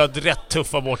 4 rätt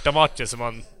tuffa bortamatcher som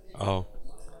man... Ja.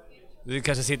 Du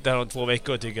kanske sitter här om 2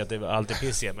 veckor och tycker att det är alltid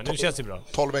pissiga, men nu känns det bra.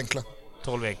 12 enkla.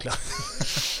 12 enkla.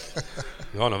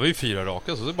 Ja, nu har vi 4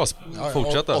 raka, så det är bara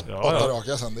fortsätta. 8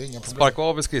 raka sen, det är inga problem. Sparka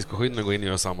av i skridskoskydden och gå in och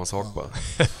göra samma sak bara.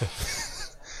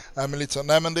 Nej, men lite så.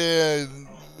 Nej, men det är...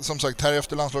 Som sagt, här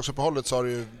efter landslagsuppehållet så har det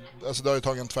ju... Alltså det har ju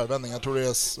tagit en tvärvändning. Jag tror det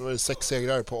är 6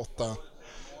 segrar på 8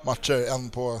 matcher.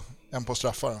 En på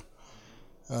straffar.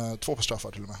 2 på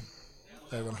straffar till och med.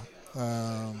 Det är väl.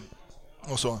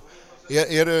 Och så.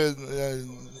 Är det,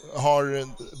 har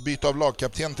byte av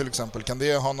lagkapten till exempel, kan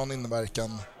det ha någon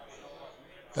inverkan?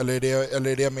 Eller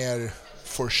är det mer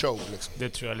for show liksom? Det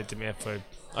tror jag lite mer för...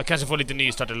 Jag kanske får lite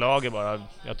nystart i laget bara.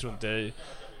 Jag tror inte...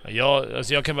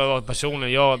 jag kan bara vara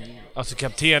personen. Alltså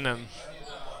kaptenen...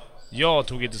 Jag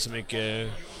tog inte så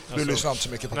mycket... Du lyssnar inte så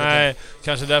mycket på nej,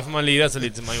 kanske därför man lirar så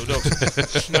lite som man gjorde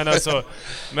också.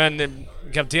 men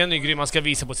kaptenen är grym, man ska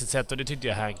visa på sitt sätt, och det tyckte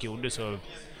jag Hank gjorde, så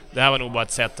det här var nog bara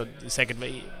ett sätt att säkert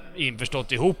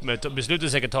införstått ihop med,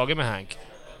 beslutet säkert tagit med Hank.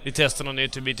 Vi testar någon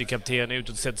nytt, vi byter kapten ut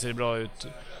och sätter sig bra ut.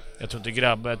 Jag tror inte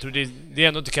grabbar, jag tror det är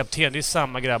ändå inte kapten, det är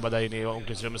samma grabbar där inne i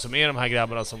omklädningsrummet som är de här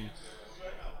grabbarna som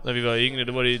när vi var yngre,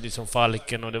 det var det liksom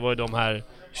Falken och det var ju de här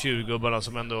 20-gubbarna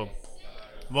som ändå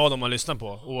vad de man lyssnar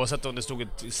på, oavsett om det stod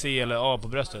ett C eller A på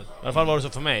bröstet. I alla fall var det så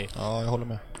för mig. Ja, jag håller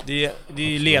med. Det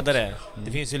är ledare.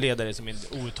 Det finns ju ledare som är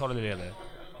outtalade ledare.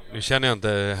 Nu känner jag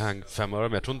inte Hank 5 öre,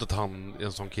 men jag tror inte att han är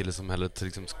en sån kille som heller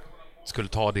liksom skulle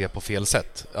ta det på fel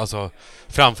sätt. Alltså,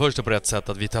 framförs det på rätt sätt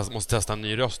att vi måste testa en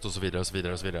ny röst och så vidare och så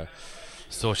vidare och så vidare.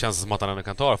 Så känns det som att han ändå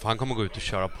kan ta det, för han kommer gå ut och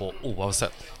köra på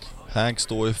oavsett. Hank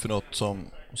står ju för något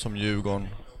som Djurgården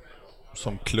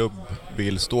som klubb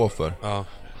vill stå för. Ja.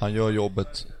 Han gör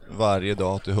jobbet varje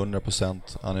dag till 100%.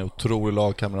 Han är otrolig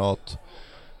lagkamrat.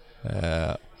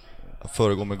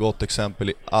 Föregår med gott exempel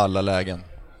i alla lägen.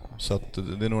 Så att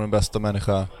det är nog den bästa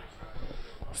människa,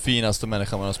 finaste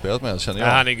människan man har spelat med, känner jag.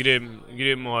 Ja, han är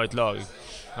grym och har ett lag.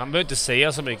 Han behöver inte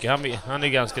säga så mycket. Han är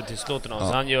ganska tystlåten av,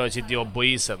 så han gör sitt jobb på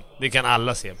isen. Det kan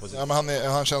alla se på sig. Ja,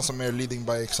 men han känns som mer leading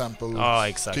by example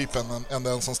typen än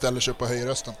den som ställer sig upp och höjer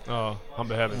rösten. Ja, han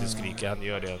behöver inte skrika, han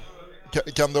gör det.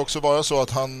 Kan det också vara så att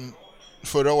han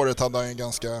förra året hade han en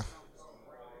ganska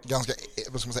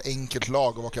vad ska man säga, enkelt lag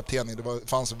att vara kapten i. Det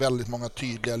fanns väldigt många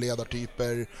tydliga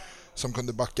ledartyper som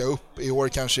kunde backa upp. I år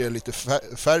kanske är lite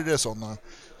färre sådana.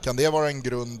 Kan det vara en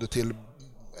grund till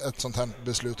ett sånt här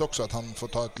beslut också, att han får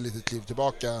ta ett litet kliv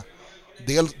tillbaka,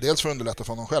 dels för att underlätta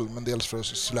för honom själv, men dels för att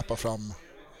släppa fram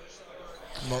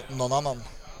någon annan?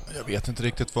 Jag vet inte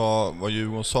riktigt vad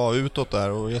Djurgården sa utåt där,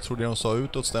 och jag tror det de sa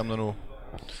utåt stämde nog.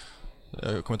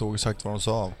 Jag kommer inte ihåg exakt vad de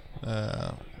sa.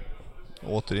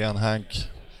 Återigen, Hank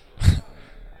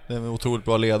det är en otroligt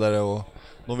bra ledare och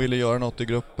de ville göra något i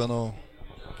gruppen och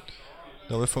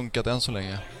det har väl funkat än så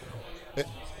länge.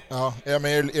 Ja, men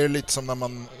är det lite som när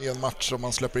man i en match om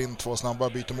man släpper in 2 snabba,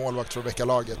 byter målvakt för att väcka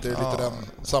laget? Det är lite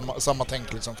samma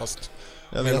tänk liksom, fast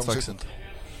jag vet faktiskt inte.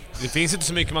 Det finns inte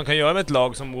så mycket man kan göra med ett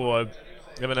lag som går,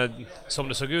 jag menar, som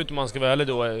det såg ut om man ska vara ärlig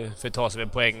då för att ta sig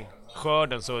med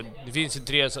poängskörden, så det finns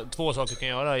ju 2 saker kan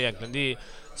göra egentligen. Det är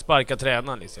sparka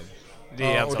tränaren liksom. Det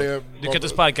är en sak. Du kan inte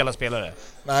sparka alla spelare.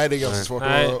 Nej, det är ganska svårt.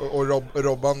 Och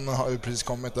Robban har ju precis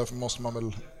kommit, därför måste man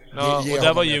väl ge och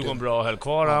där var Djurgården bra och höll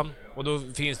kvar han. Och då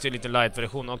finns det ju lite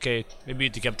light-version. Okej, vi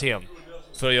byter kapten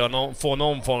för att få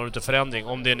någon form av förändring.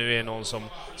 Om det nu är någon som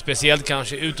speciellt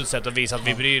kanske utåt sett att visa att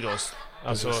vi bryr oss.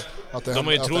 Alltså, de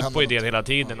har ju trott på idén hela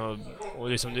tiden. Och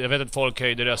liksom, jag vet att folk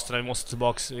höjde rösterna.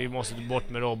 Vi måste bort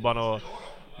med Robban och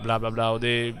bla bla bla. Och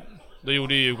då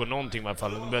gjorde ju Djurgården någonting i alla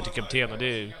fall. De bytte kapten och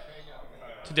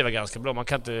det var ganska bra. Jag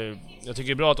tycker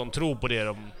det är bra att de tror på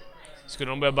det. Skulle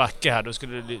de börja backa här, då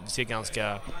skulle det se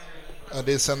ganska... Ja,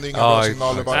 det sänder inga bra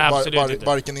signaler,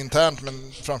 varken internt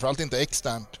men framförallt inte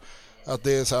externt. Att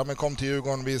det är så här, men kom till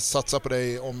Djurgården, vi satsar på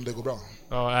dig om det går bra.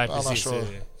 Ja, nej, annars precis. Så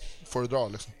får du dra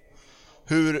liksom.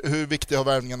 Hur viktig har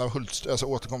värvningen av Hultström, alltså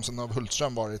återkomsten av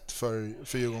Hultström varit för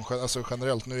Djurgården, alltså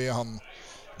generellt? Nu är han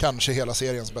kanske hela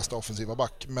seriens bästa offensiva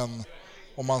back, men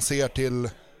om man ser till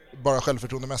bara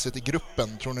självförtroendemässigt i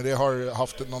gruppen, tror ni det har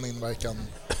haft någon inverkan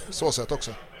så sett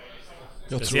också?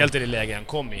 Speciellt i det läge han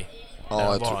kom i.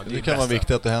 Ja, jag tror, det kan vara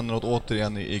viktigt att det händer något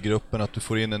återigen i gruppen, att du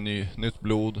får in nytt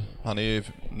blod. Han är ju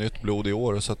nytt blod i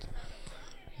år, så att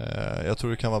jag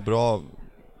tror det kan vara bra.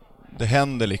 Det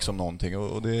händer liksom någonting,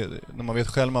 och det, när man vet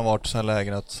själv man varit i sådana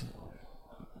lägen att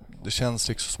det känns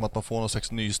liksom som att man får någon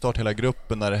slags nystart hela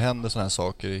gruppen när det händer sådana här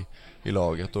saker i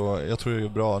laget, och jag tror det är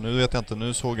bra. Nu vet jag inte,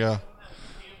 nu såg jag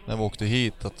när vi åkte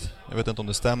hit att, jag vet inte om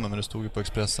det stämmer, men det stod ju på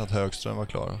Expressen att Högström var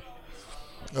klara.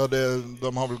 Ja,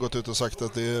 de har väl gått ut och sagt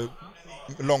att det är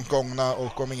långt gångna,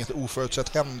 och om inget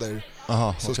oförutsett händer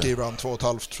så skriver han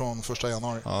 2,5 från 1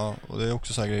 januari. Ja, och det är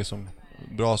också så här grejer som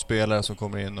bra spelare som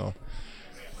kommer in, och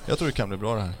jag tror det kan bli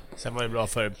bra det här. Sen var det bra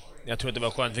jag tror att det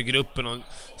var skönt för gruppen att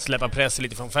släppa pressen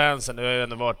lite från fansen. Det har ju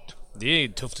ändå varit, det är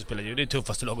tufft att spela i, det är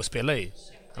tuffaste lag att spela i.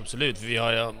 Absolut, för vi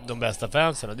har de bästa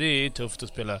fansen, och det är tufft att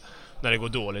spela när det går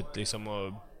dåligt liksom.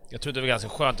 Och jag tror det var ganska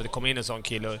skönt att det kom in en sån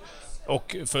kille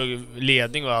och för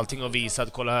ledning och allting, och visa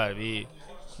att kolla här,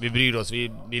 vi bryr oss,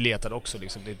 vi letar också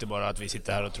liksom. Det är inte bara att vi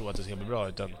sitter här och tror att det ska bli bra,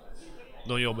 utan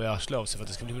de jobbar i arslet av sig för att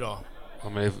det ska bli bra. Ja,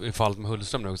 men i fallet med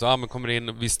Hultström nu också. Ja, men kommer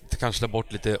in, visst kanske slår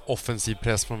bort lite offensiv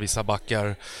press från vissa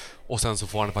backar, och sen så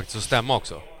får han faktiskt att stämma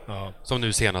också. Ja. Som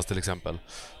nu senast till exempel.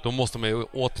 Då måste man ju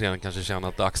återigen kanske känna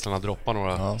att axlarna droppar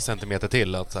några centimeter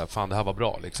till, att så här, fan det här var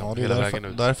bra liksom. Ja, det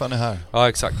är därför han är här. Ja,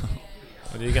 exakt.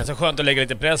 Och det är ganska skönt att lägga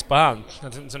lite press på han.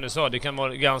 Som du sa, det kan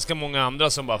vara ganska många andra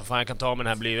som bara, fan jag kan ta med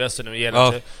den här blyvästen nu,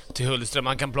 gäller till Hultström.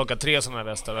 Han kan plocka 3 sådana här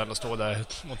västar och ändå stå där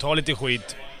och ta lite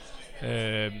skit.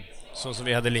 Så som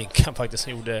vi hade Linkan faktiskt,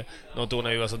 som gjorde något år när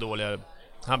vi var så dåliga.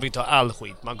 Han fick ta all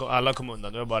skit, alla kom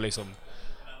undan. Det var bara liksom,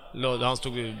 han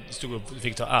stod upp och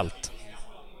fick ta allt.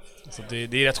 Så det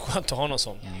är rätt skönt att ha någon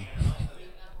sån.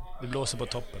 Det blåser på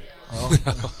toppen. Ja,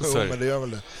 men det gör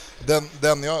väl det.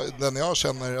 Den jag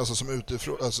känner alltså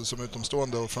som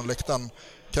utomstående och från läktaren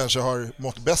kanske har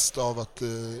mått bäst av att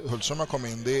Hultström har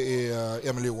kommit in, det är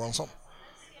Emil Johansson.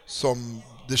 Som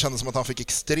det kändes som att han fick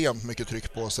extremt mycket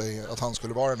tryck på sig att han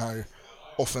skulle vara den här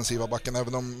offensiva backen.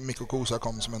 Även om Mikko Kosa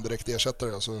kom som en direkt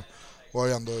ersättare, så var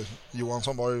ju ändå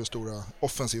Johansson var ju det stora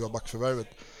offensiva backförvärvet.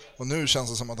 Och nu känns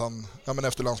det som att han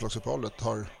efter landslagsuppehållet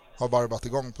har varvat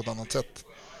igång på ett annat sätt.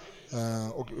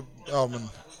 Men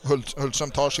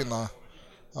Hultström tar sina,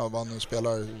 vad nu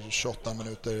spelar 28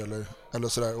 minuter eller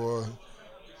sådär,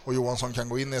 och Johansson kan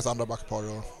gå in i ett andra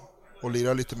backpar och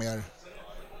lira lite mer.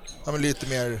 Ja, men lite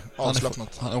mer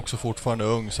avslappnat. Han är också fortfarande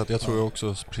ung, så att jag tror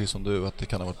också, precis som du, att det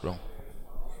kan ha varit bra.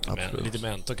 Men, lite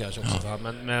mentor kanske också.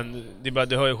 Men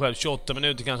det hör ju själv, 28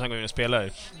 minuter kanske han går in och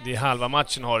spelar. Det är halva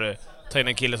matchen ta in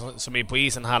en kille som är på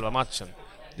isen halva matchen.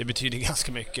 Det betyder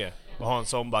ganska mycket att ha en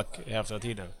sån back i hälften av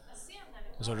tiden.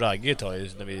 Och så Ragge tar ju,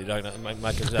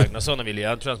 Marcus Ragnarsson,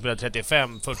 jag tror han spelade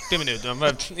 35-40 minuter. Han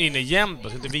var inne jämt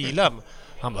och skulle vila.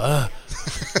 Han bara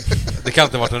Det kan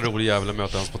inte ha varit en rolig jävla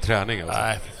möte hans på träning alltså.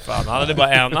 Nej, fan, han hade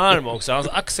bara en arm också. Hans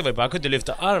axel var bara, han kunde inte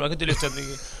lyfta arm, han kunde inte lyfta.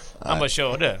 Han bara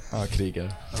körde. Ja,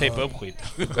 krigar. Tejpa upp skit.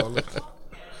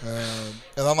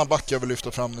 En annan back jag vill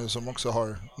lyfta fram nu, som också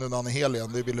har, nu när han är hel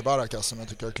igen, det är Ville Barakas, som jag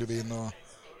tycker har klivit in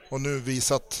och nu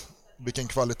visat vilken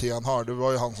kvalitet han har. Det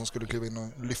var ju han som skulle kliva in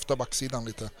och lyfta backsidan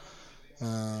lite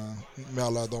med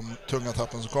alla de tunga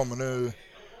tappen som kommer nu.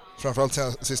 Framförallt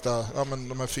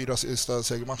de här 4 sista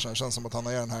segermatcherna känns som att han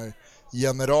är den här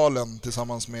generalen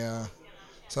tillsammans med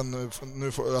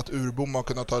nu får att Urbom har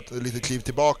kunnat ta ett litet kliv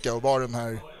tillbaka och vara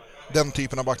den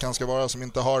typen av back han ska vara, som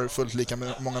inte har fullt lika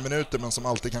många minuter, men som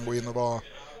alltid kan gå in och vara den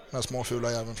här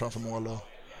småfula jäveln framför mål och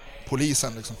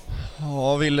polisen liksom.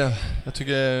 Ja, Ville, jag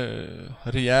tycker är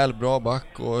rejäl bra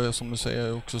back, och som du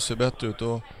säger också ser bättre ut,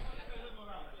 och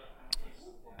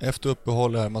efter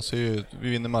uppehåll här, man ser ju, vi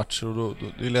vinner matcher, och då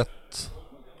det är lätt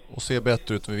att se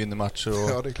bättre ut när vi vinner matcher,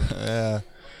 och ja, det är klart.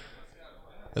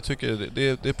 Jag tycker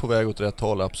det är på väg åt rätt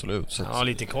håll, absolut. Så ja,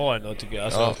 lite kvar då tycker jag.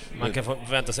 Alltså, man kan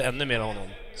förvänta sig ännu mer av honom.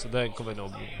 Så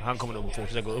han kommer nog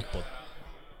fortsätta gå uppåt.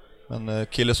 Men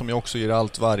kille som jag också ger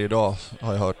allt varje dag,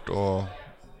 har jag hört, och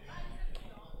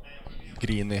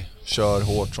grinig, kör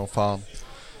hårt som fan.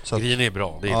 Så grinig är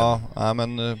bra, det är ja,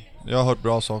 men jag har hört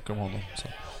bra saker om honom. Så.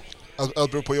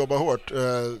 Att bero på att jobba hårt.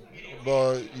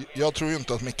 Jag tror ju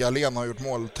inte att Micke Alén har gjort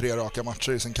mål 3 raka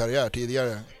matcher i sin karriär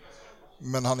tidigare.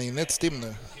 Men han är inne i ett stim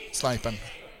nu, snipern.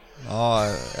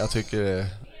 Ja, jag tycker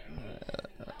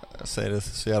jag säger det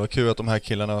så jävla kul att de här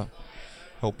killarna,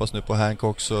 jag hoppas nu på Hank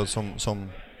också,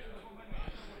 som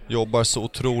jobbar så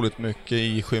otroligt mycket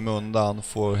i skymundan,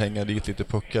 får hänga dit lite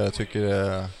puckar. Jag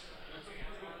tycker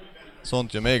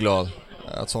sånt gör mig glad.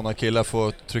 Att sådana killar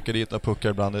får trycka dit några puckar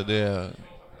ibland,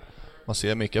 man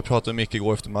ser mycket. Jag pratade mycket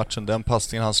igår efter matchen, den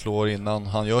passningen han slår innan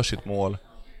han gör sitt mål,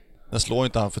 den slår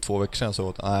inte han för 2 veckor sedan,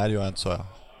 så nej, det gör jag inte,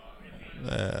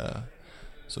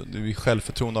 så Så det är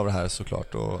självförtroende av det här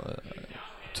såklart, och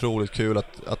otroligt kul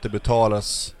att det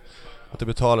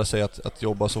betalar sig att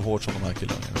jobba så hårt som de här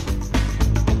killarna.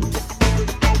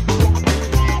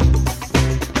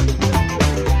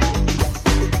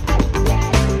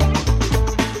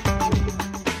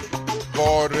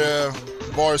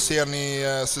 Var ser ni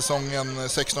säsongen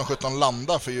 16-17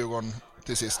 landa för Djurgården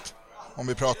till sist? Om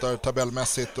vi pratar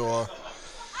tabellmässigt och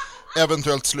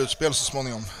eventuellt slutspel så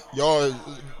småningom.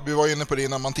 Vi var inne på det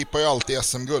innan, man tippar ju alltid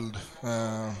SM-guld.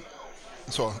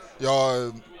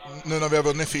 Nu när vi har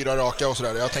vunnit 4 raka och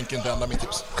sådär, jag tänker inte ändra mitt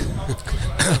tips.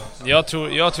 Jag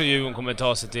tror Djurgården kommer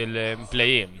ta sig till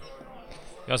play-in.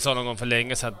 Jag sa någon gång för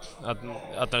länge sedan att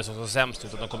när det såg så sämst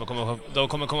ut att de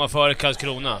kommer komma före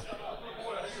Karlskrona.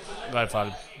 I varje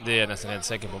fall, det är jag nästan helt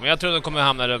säker på. Men jag tror de kommer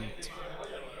hamna runt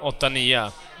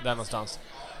 8-9 där någonstans.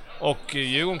 Och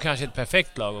Djurgården kanske är ett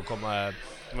perfekt lag att komma.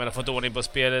 Man har fått ordning på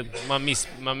spelet.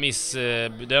 Man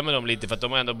missbedömer dem lite för att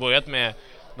de har ändå börjat med,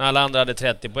 när alla andra hade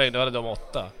 30 poäng, då hade de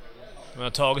 8. Man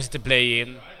har tagit sig till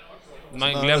play-in.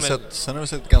 Sen har det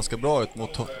sett ganska bra ut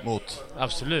mot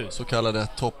absolut så kallade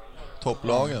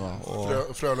topplagen.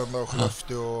 Och Frölunda och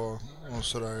Skellefteå och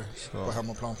sådär på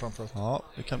hemmaplan framförallt. Ja,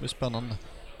 det kan bli spännande.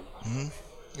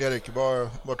 Erik,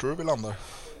 var tror du vi landar?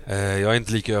 Jag är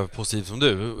inte lika positiv som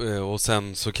du, och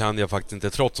sen så kan jag faktiskt inte,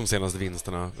 trots de senaste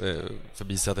vinsterna,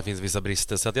 förbise att det finns vissa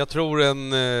brister, så att jag tror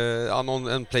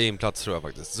en play-in-plats tror jag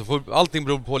faktiskt. Så allting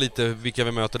beror på lite vilka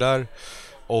vi möter där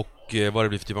och vad det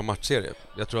blir för typ av matchserie.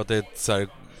 Jag tror att det är så här,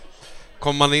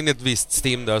 kommer man in i ett visst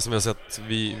stim där som vi har sett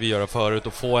vi göra förut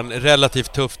och få en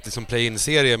relativt tuff liksom,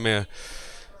 play-in-serie med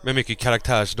mycket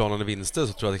karaktärsdanande vinster,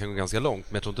 så tror jag att det kan gå ganska långt,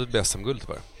 men jag tror inte det blir SM-guld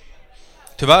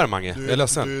tyvärr, Mange. Jag är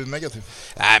ledsen. Du är negativ.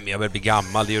 Nej, men jag börjar bli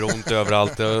gammal. Det gör ont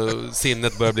överallt.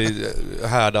 Sinnet börjar bli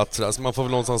härdat. Så man får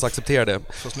väl någonstans acceptera det.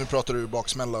 Fast nu pratar du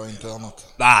baksmälla och inte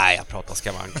annat. Nej, jag pratar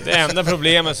skavank. Det enda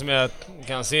problemet som jag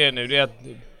kan se nu, det är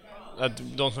att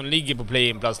de som ligger på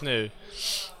play-in-plats nu,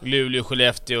 Luleå,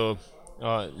 Skellefteå,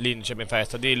 Linköping,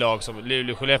 Färjestad, det är lag som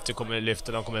Luleå, Skellefteå kommer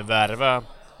lyfta. De kommer värva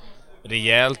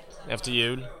rejält efter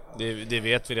jul. Det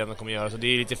vet vi redan de kommer göra. Så det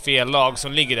är lite fel lag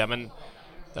som ligger där, men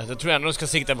jag tror ändå de ska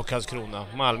sikta på Karlskrona.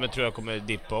 Malmö tror jag kommer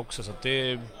dippa också, så att det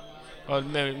är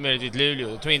möjligt Luleå.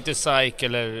 Jag tror inte SAIK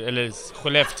eller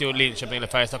Skellefteå, Linköping eller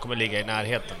Färjestad kommer ligga i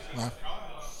närheten. Nej.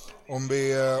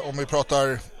 Om vi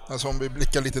pratar, alltså om vi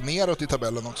blickar lite neråt i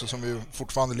tabellen också, som vi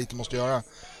fortfarande lite måste göra,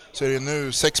 så är det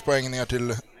nu 6 poäng ner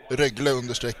till Rögle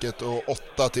understrecket och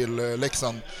 8 till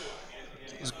Leksand.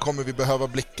 Kommer vi behöva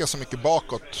blicka så mycket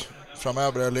bakåt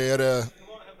framöver, eller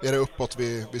är det uppåt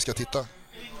vi ska titta?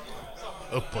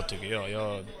 Uppåt tycker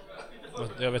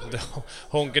jag vet inte.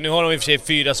 Honken, nu har de i och för sig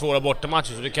 4 svåra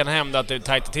bortamatcher, så det kan hända att det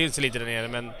tajtar till sig lite där nere,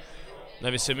 men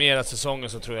när vi summerar säsongen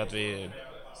så tror jag att vi...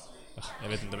 Jag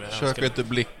vet inte om jag försöker inte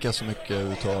blicka så mycket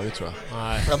överhuvudtaget, tror jag.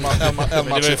 Nej. En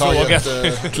match i taget.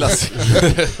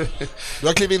 Klassiker. Du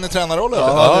har klivit in i tränarrollen.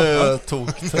 Ja, det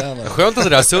tog tränare. Skönt att det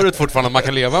där surret fortfarande, man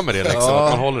kan leva med det liksom,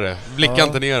 att man håller det. Blicka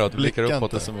inte neråt, blickar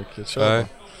uppåt. Inte så mycket. Kör.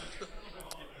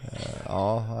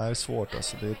 Ja, det är svårt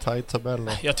alltså. Det är tajt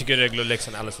tabell. Jag tycker Rögle och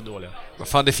Leksand är alldeles för dåliga.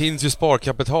 Fan, det finns ju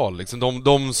sparkapital liksom.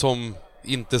 De som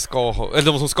inte ska ha,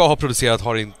 eller de som ska ha producerat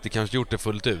har inte kanske gjort det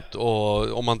fullt ut,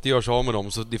 och om man inte gör så av med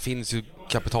dem, så det finns ju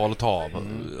kapital att ta av.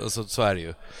 Alltså, så är det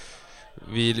ju.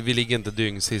 Vi ligger inte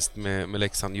dyng sist med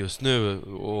Leksand just nu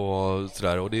och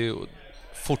sådär, och det är,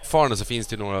 fortfarande så finns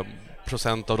det ju några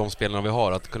procent av de spelarna vi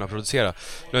har att kunna producera.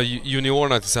 Nu har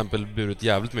juniorerna till exempel burit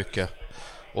jävligt mycket,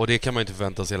 och det kan man inte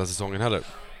förvänta sig hela säsongen heller.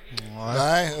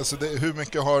 Nej, alltså hur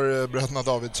mycket har bröderna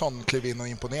Davidsson klivit in och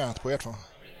imponerat på er två?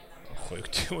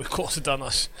 Sjukt, det var konstigt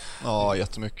annars. Ja,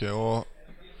 jättemycket, och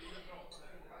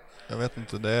jag vet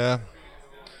inte, det är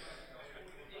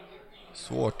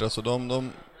svårt. Alltså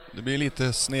det blir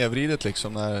lite snedvridet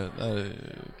liksom när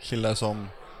killar som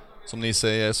ni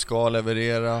säger ska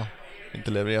leverera,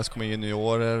 inte levereras, kommer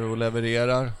juniorer och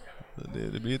levererar.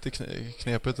 Det blir lite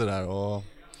knepigt det där,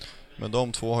 men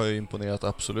de två har ju imponerat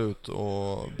absolut,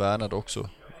 och Bernhard också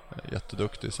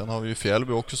jätteduktig. Sen har vi ju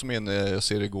Fjällby också som jag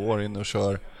ser igår inne och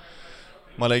kör.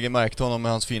 Man lägger märke till honom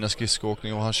med hans fina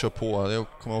skridskoåkning, och han kör på. Det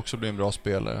kommer också bli en bra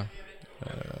spelare.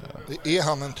 Är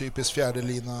han en typisk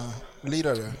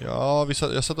fjärdelina-lirare? Ja,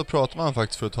 jag satt och pratade med honom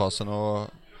faktiskt för ett tag sedan, och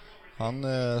han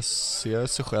ser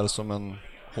sig själv som en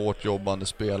hårt jobbande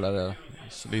spelare.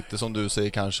 Lite som du säger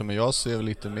kanske, men jag ser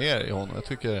lite mer i honom. Jag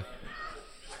tycker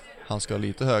han ska ha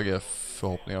lite högre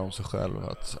förhoppningar om sig själv,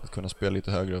 att kunna spela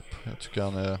lite högre upp. Jag tycker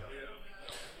han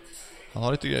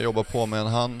har lite att jobba på, men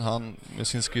han med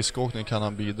sin skridskoåkning kan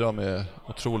han bidra med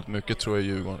otroligt mycket, tror jag,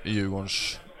 i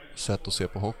Djurgårdens sätt att se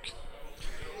på hockey.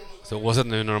 Så oavsett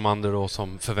nu när de andra då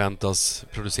som förväntas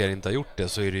producera inte har gjort det,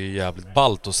 så är det ju jävligt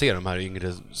ballt att se de här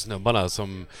yngre snubbarna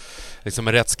som liksom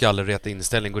med rätt skalle, rätt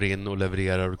inställning går in och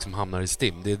levererar och liksom hamnar i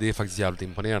stim. Det är faktiskt jävligt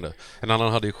imponerande. En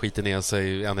annan hade ju skiten ner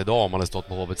sig än idag om man hade stått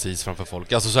på Hovets is framför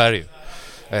folk. Alltså så är det ju.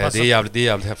 Det är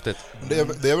jävligt häftigt.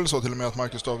 Det är väl så till och med att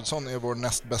Marcus Davidsson är vår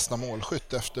näst bästa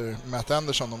målskytt efter Matt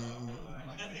Anderson,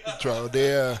 tror jag. Och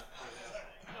det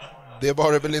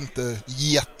var det väl inte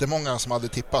jättemånga som hade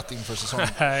tippat inför säsongen.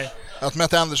 Att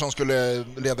Matt Anderson skulle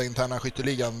leda interna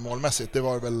skytteligan målmässigt, det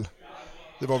var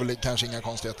väl kanske inga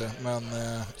konstigheter. Men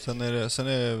sen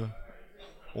är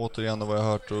återigen vad jag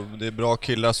har hört, och det är bra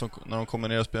killar som när de kommer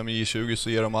ner och spelar med J20 så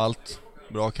ger de allt,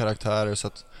 bra karaktärer, så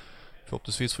att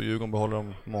förhoppningsvis får Djurgården behålla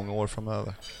dem många år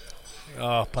framöver.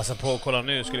 Ja, passa på att kolla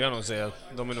nu skulle jag nog säga.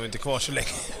 De är nog inte kvar så länge.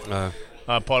 Nej.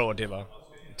 Ja, ett par år till, va?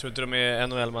 Jag tror inte de är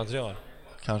NHL-material.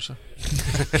 Kanske.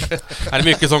 Det är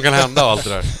mycket som kan hända och allt det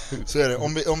där. Så är det.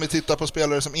 Om vi tittar på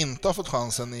spelare som inte har fått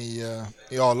chansen i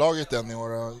A-laget än i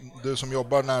år. Du som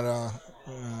jobbar nära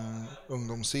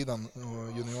ungdomssidan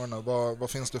och juniorerna. Vad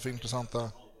finns det för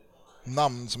intressanta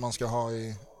namn som man ska ha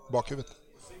i bakhuvudet?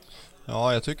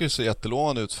 Ja, jag tycker det ser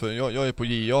jättelovande ut, för jag är på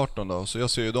J18 då, så jag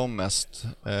ser ju dem mest.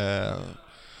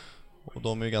 Och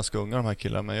de är ju ganska unga de här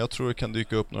killarna, men jag tror det kan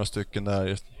dyka upp några stycken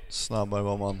där snabbare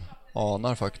vad man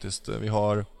anar faktiskt. Vi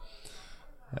har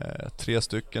 3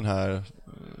 stycken här.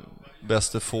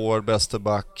 Bäste forward, bäste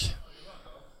back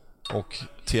och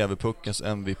TV-puckens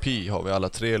MVP har vi alla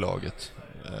 3 i laget.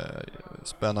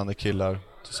 Spännande killar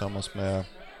tillsammans med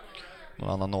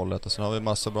någon annan 01. Sen har vi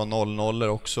massa bra 0-0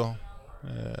 också.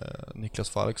 Niklas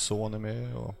Falks son är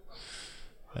med och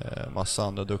massa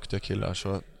andra duktiga killar.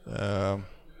 Så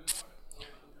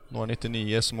några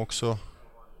 99 som också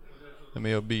är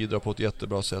med och bidrar på ett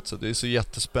jättebra sätt. Så det ser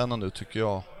jättespännande ut tycker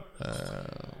jag.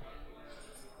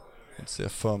 Inte se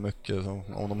för mycket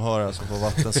om de hör här som får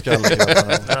vattenskalle.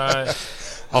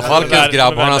 Ja, Falkens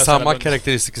grabb har han samma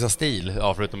karaktäristiska stil,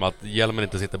 ja, förutom att hjälmen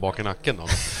inte sitter bak i nacken då.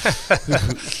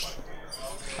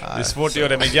 Det är svårt att göra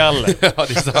det med galler. Ja,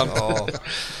 det är sant. Ja.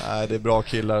 Nej, det är bra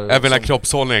killar. Även som...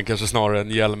 kroppshållningen kanske snarare än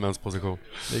hjälmens position.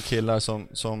 Det är killar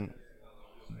som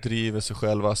driver sig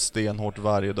själva stenhårt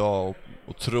varje dag och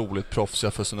otroligt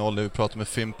proffsiga för sin ålder. Vi pratade med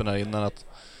Fimpen här innan att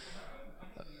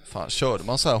fan, körde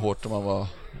man så här hårt när man var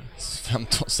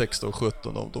 15, 16,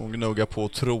 17. De gnuggar på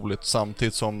otroligt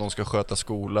samtidigt som de ska sköta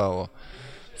skola och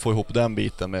få ihop den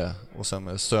biten med, och sen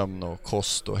med sömn och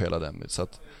kost och hela den biten. Så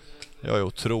att jag är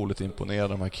otroligt imponerad av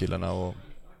de här killarna, och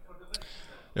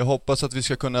jag hoppas att vi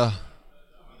ska kunna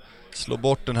slå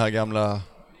bort den här gamla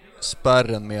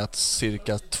spärren med att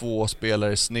cirka 2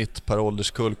 spelare i snitt per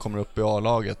ålderskull kommer upp i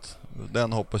A-laget.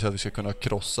 Den hoppas jag att vi ska kunna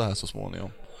krossa här så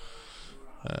småningom.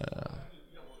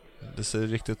 Det ser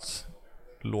riktigt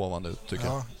lovande ut tycker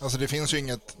jag. Alltså det finns ju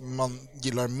inget man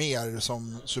gillar mer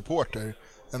som supporter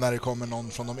än när det kommer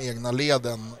någon från de egna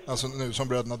leden, alltså nu som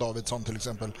bröderna Davidsson till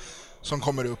exempel, som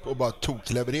kommer upp och bara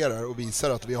toklevererar och visar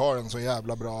att vi har en så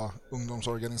jävla bra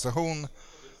ungdomsorganisation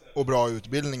och bra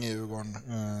utbildning i Djurgården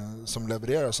som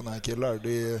levererar sådana här killar.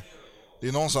 Det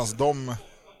är någonstans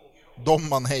de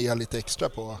man hejar lite extra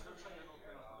på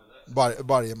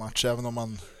varje match, även om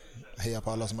man hejar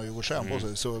på alla som har Djurgården på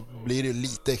sig, så blir det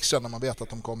lite extra när man vet att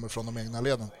de kommer från de egna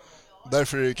leden.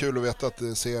 Därför är det kul att veta att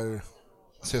det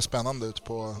ser spännande ut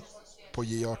på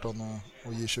J18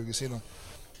 och J20-sidan.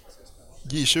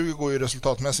 J20 går ju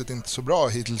resultatmässigt inte så bra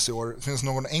hittills i år. Finns det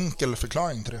någon enkel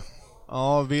förklaring till det?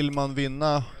 Ja, vill man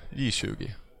vinna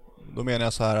J20, då menar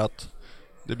jag så här att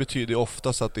det betyder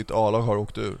oftast att ditt A-lag har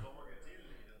åkt ur.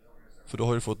 För då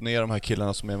har du fått ner de här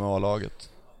killarna som är med A-laget.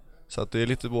 Så att det är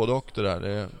lite både och det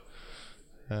där.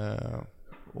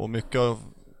 Och mycket av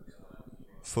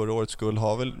förra årets skull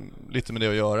har väl lite med det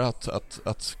att göra,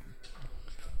 att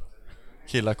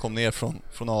killar kom ner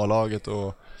från A-laget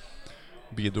och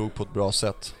bidrog på ett bra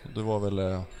sätt. Det var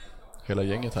väl hela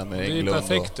gänget här med Englund. Det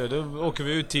är perfekt, då åker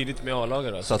vi ut tidigt med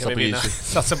A-laget då. Satsa på J20.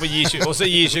 Satsa på J20. Och så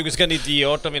J20 ska ni till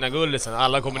J18 vinna guldet sen.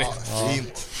 Alla kommer ner. Ja,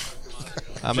 fint.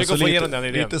 Ja, men så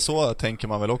lite så tänker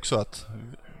man väl också, att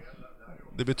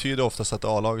det betyder oftast att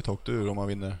A-laget har åkt ur om man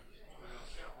vinner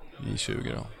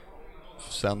J20 då.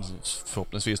 Sen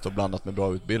förhoppningsvis då blandat med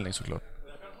bra utbildning såklart.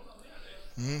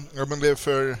 Ja, men det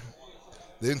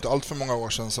är inte allt för många år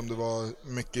sedan som det var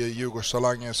mycket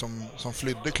Djurgårdstalanger som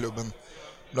flydde klubben.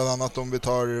 Bland annat om vi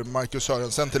tar Marcus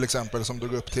Sörensen till exempel, som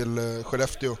drog upp till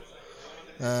Skellefteå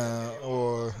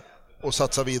och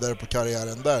satsar vidare på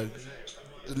karriären där.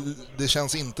 Det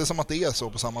känns inte som att det är så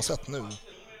på samma sätt nu.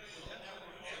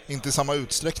 Inte i samma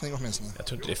utsträckning åtminstone. Jag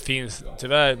tror inte det finns,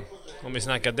 tyvärr, om vi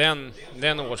snackar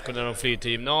den årskullen när de flyr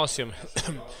till gymnasium.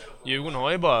 Djurgården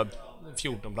har ju bara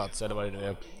 14 platser eller vad det nu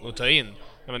är att ta in.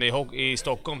 Men i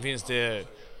Stockholm finns det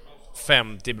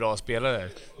 50 bra spelare,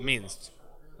 minst.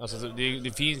 Alltså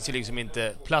det finns ju liksom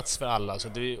inte plats för alla, så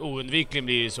det oundvikligen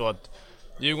blir ju så att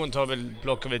Djurgården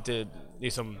plockar lite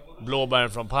liksom blåbären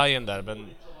från pajen där,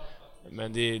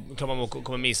 men det kan man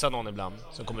kommer missa någon ibland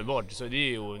som kommer bort, så det är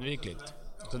ju oundvikligt.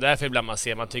 Så därför ibland man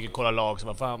tycker kolla lag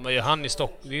som vad gör han i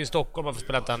Stockholm? Det är i Stockholm, varför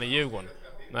spelar inte han i Djurgården?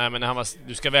 Nej, men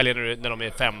du ska välja när de är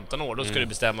 15 år, då ska du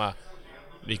bestämma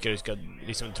vilka du ska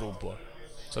liksom tro på.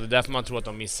 Så det är därför man tror att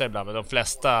de missar ibland, men de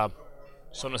flesta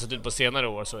som har sett ut på senare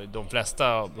år, så de flesta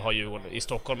har Djurgården, i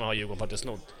Stockholm har Djurgården faktiskt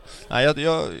snott. Nej,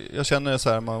 jag känner så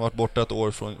här, man har varit borta ett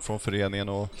år från föreningen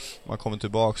och man kommer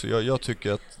tillbaka, så jag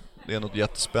tycker att det är något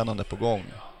jättespännande på gång.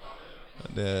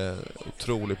 Det är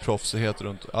otrolig proffsighet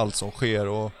runt allt som sker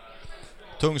och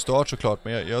tung start såklart,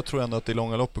 men jag tror ändå att i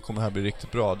långa loppet kommer det här bli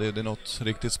riktigt bra. Det är något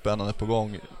riktigt spännande på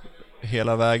gång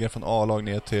hela vägen från A-lag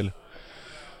ner till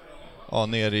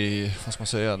ner i, vad ska man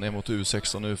säga, ner mot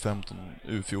U16, U15,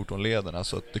 U14-lederna,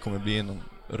 så att det kommer bli en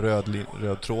röd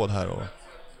tråd här, och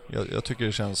jag tycker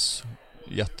det känns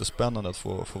jättespännande att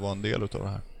få vara en del utav det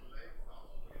här.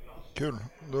 Kul.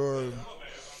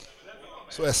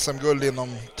 Så SM-guld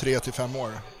inom 3-5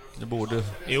 år. Det borde.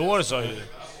 I år så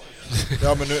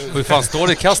ja, men nu... Hur fan står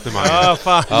det i kast nu, man? Ja,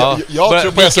 fan. Jag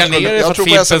tror på SM-guld. Jag tror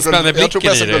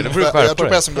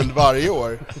på SM-guld varje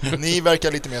år. Ni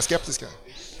verkar lite mer skeptiska.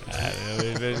 Nej,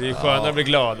 det är skönare att bli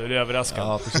glad och bli överraskad.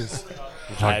 Ja, precis.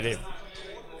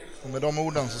 Och med de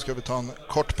orden så ska vi ta en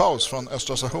kort paus från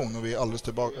Östra station, och vi är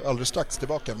alldeles strax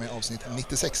tillbaka med avsnitt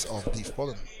 96 av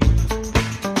DIF-podden.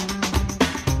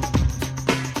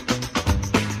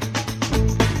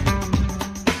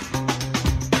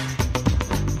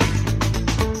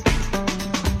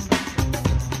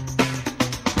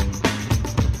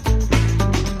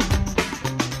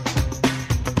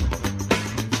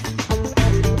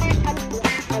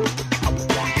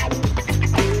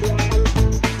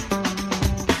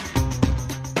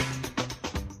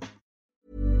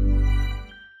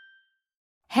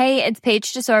 Hey, it's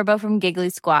Paige DeSorbo from Giggly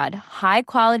Squad. High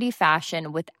quality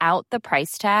fashion without the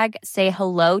price tag. Say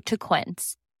hello to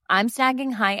Quince. I'm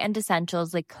snagging high-end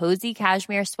essentials like cozy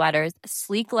cashmere sweaters,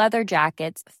 sleek leather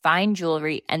jackets, fine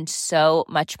jewelry, and so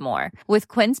much more. With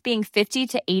Quince being 50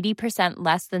 to 80%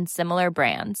 less than similar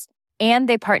brands. And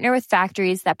they partner with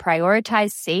factories that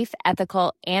prioritize safe,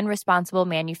 ethical, and responsible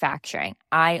manufacturing.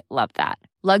 I love that.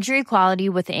 Luxury quality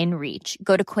within reach.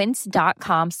 Go to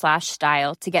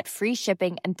quince.com/style to get free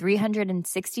shipping and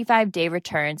 365-day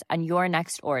returns on your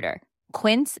next order.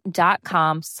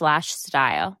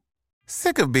 Quince.com/style.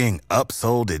 Sick of being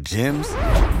upsold at gyms?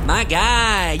 My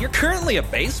guy, you're currently a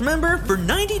base member. For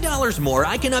 $90 more,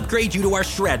 I can upgrade you to our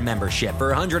Shred membership.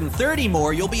 For $130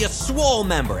 more, you'll be a Swole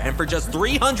member. And for just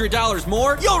 $300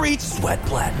 more, you'll reach Sweat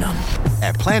Platinum.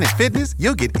 At Planet Fitness,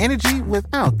 you'll get energy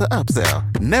without the upsell.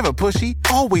 Never pushy,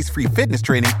 always free fitness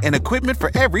training and equipment for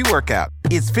every workout.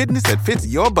 It's fitness that fits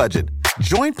your budget.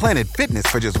 Join Planet Fitness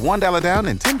for just $1 down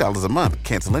and $10 a month.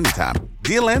 Cancel anytime.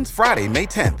 Deal ends Friday, May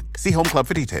 10th. See Home Club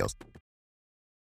for details.